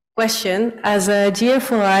question, as a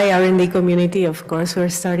GFOI R&D community, of course, we're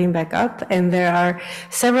starting back up, and there are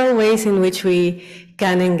several ways in which we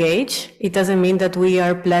can engage. It doesn't mean that we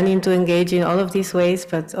are planning to engage in all of these ways,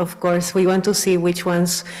 but of course, we want to see which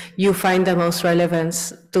ones you find the most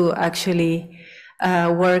relevant to actually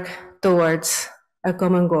work towards a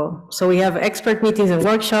common goal. So we have expert meetings and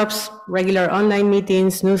workshops, regular online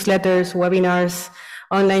meetings, newsletters, webinars,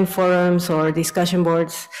 online forums or discussion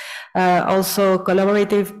boards, also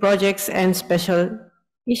collaborative projects and special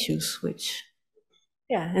issues,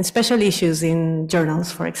 and special issues in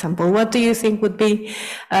journals, for example. What do you think would be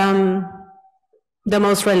the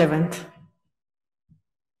most relevant?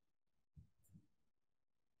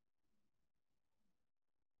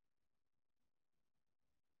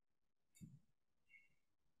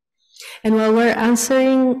 And while we're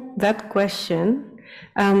answering that question,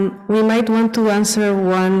 we might want to answer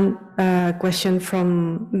one question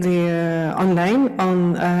from the online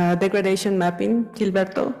on degradation mapping,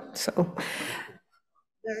 Gilberto. So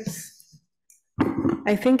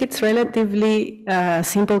I think it's relatively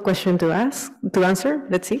simple question to answer.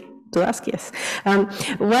 Let's see. To ask, yes.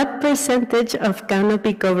 What percentage of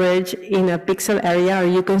canopy coverage in a pixel area are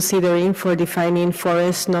you considering for defining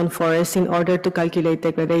forest, non-forest in order to calculate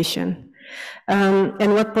degradation?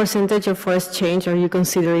 And what percentage of forest change are you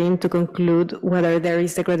considering to conclude whether there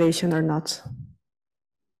is degradation or not?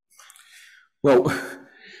 Well,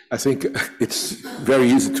 I think it's very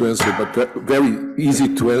easy to answer, but very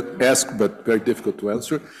easy to ask, but very difficult to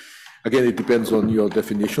answer. Again, it depends on your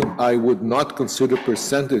definition. I would not consider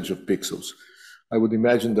percentage of pixels. I would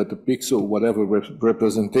imagine that the pixel, whatever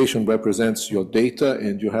representation represents your data,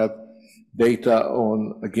 and you have data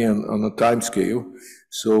on, again, on a time scale.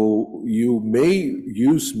 So you may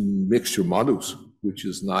use mixture models, which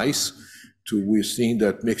is nice. We're seeing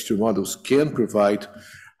that mixture models can provide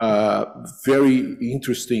very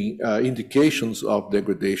interesting indications of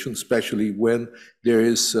degradation, especially when there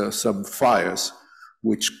is some fires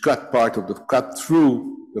which cut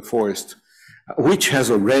through the forest, which has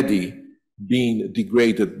already been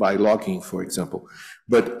degraded by logging, for example.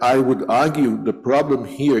 But I would argue the problem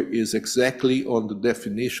here is exactly on the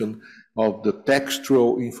definition of the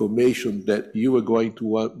textual information that you are going to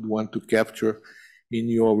want to capture in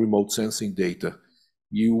your remote sensing data.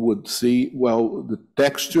 You would see, well, the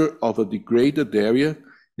texture of a degraded area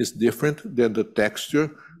is different than the texture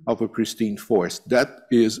of a pristine forest. That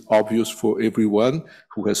is obvious for everyone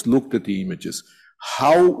who has looked at the images.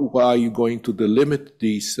 How are you going to delimit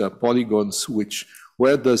these polygons,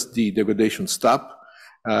 where does the degradation stop?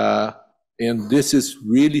 And this is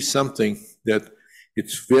really something that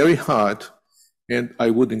it's very hard, and I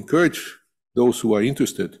would encourage those who are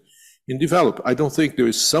interested in develop. I don't think there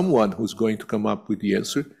is someone who's going to come up with the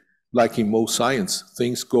answer. Like in most science,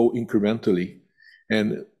 things go incrementally,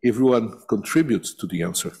 and everyone contributes to the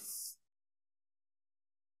answer.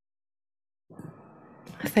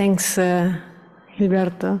 Thanks,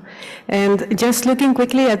 Gilberto. And just looking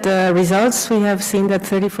quickly at the results, we have seen that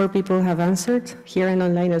 34 people have answered here and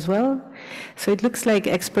online as well. So it looks like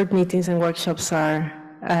expert meetings and workshops are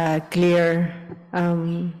a clear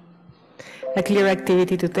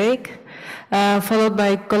activity to take, followed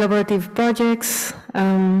by collaborative projects,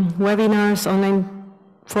 webinars, online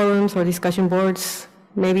forums or discussion boards,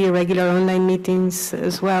 maybe regular online meetings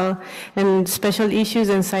as well, and special issues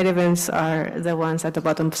and side events are the ones at the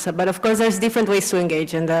bottom. But of course, there's different ways to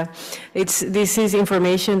engage, and this is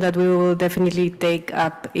information that we will definitely take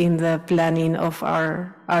up in the planning of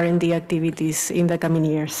our R&D activities in the coming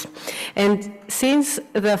years. And since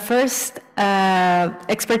the first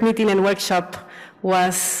expert meeting and workshop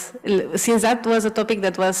since that was a topic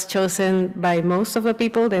that was chosen by most of the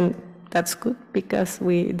people, then that's good, because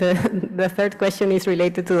the third question is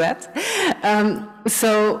related to that.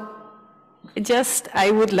 So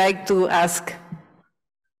I would like to ask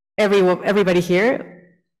everybody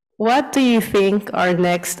here, what do you think our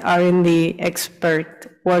next R&D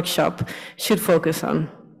expert workshop should focus on?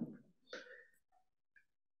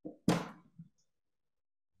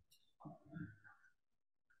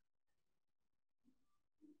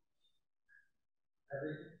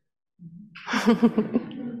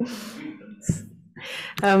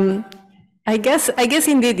 I guess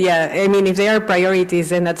indeed, yeah. I mean, if they are priorities,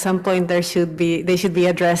 then at some point they should be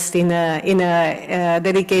addressed in a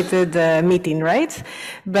dedicated meeting, right?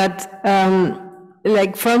 But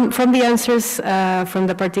like from the answers from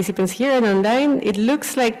the participants here and online, it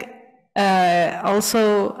looks like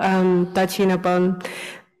also touching upon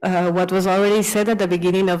what was already said at the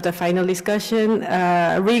beginning of the final discussion,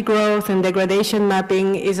 regrowth and degradation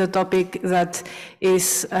mapping is a topic that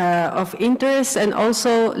is of interest, and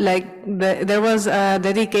also like there was a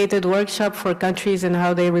dedicated workshop for countries and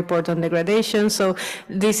how they report on degradation. So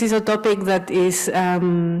this is a topic that is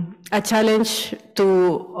a challenge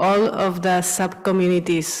to all of the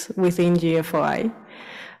sub-communities within GFOI.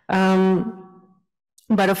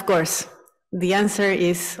 But of course, the answer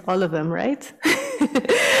is all of them, right?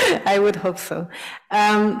 I would hope so.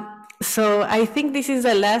 So I think this is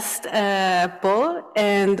the last poll,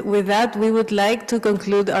 and with that we would like to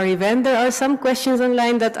conclude our event. There are some questions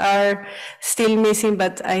online that are still missing,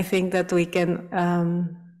 but I think that we can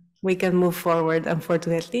move forward,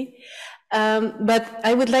 unfortunately. But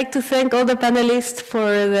I would like to thank all the panelists for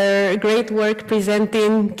their great work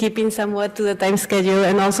presenting, keeping somewhat to the time schedule,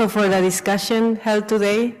 and also for the discussion held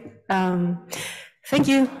today. Thank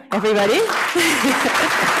you, everybody.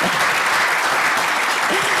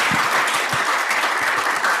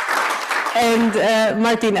 And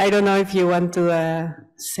Martin, I don't know if you want to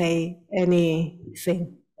say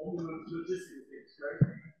anything.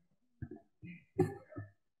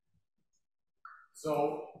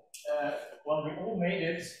 So, well, we all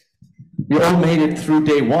made it through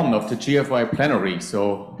day one of the GFOI Plenary,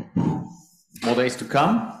 so more days to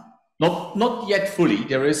come. Not yet fully.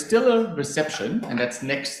 There is still a reception, and that's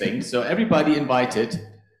next thing. So everybody invited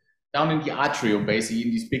down in the atrium, basically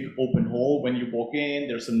in this big open hall. When you walk in,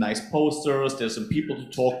 there's some nice posters, there's some people to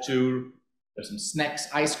talk to, there's some snacks,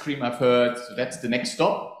 ice cream I've heard, so that's the next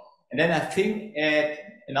stop. And then I think at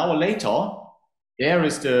an hour later, there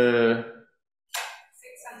is the,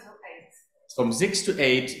 from 6 to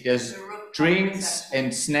 8, there's drinks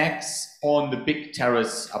and snacks on the big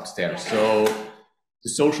terrace upstairs. So the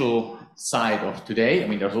social side of today, I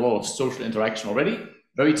mean, there's a lot of social interaction already,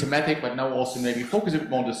 very thematic, but now also maybe focus a bit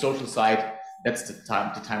more on the social side. That's the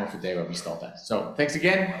time of the day where we start that. So thanks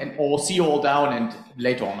again, and we'll see you all down and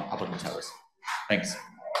later on up on the terrace. Thanks.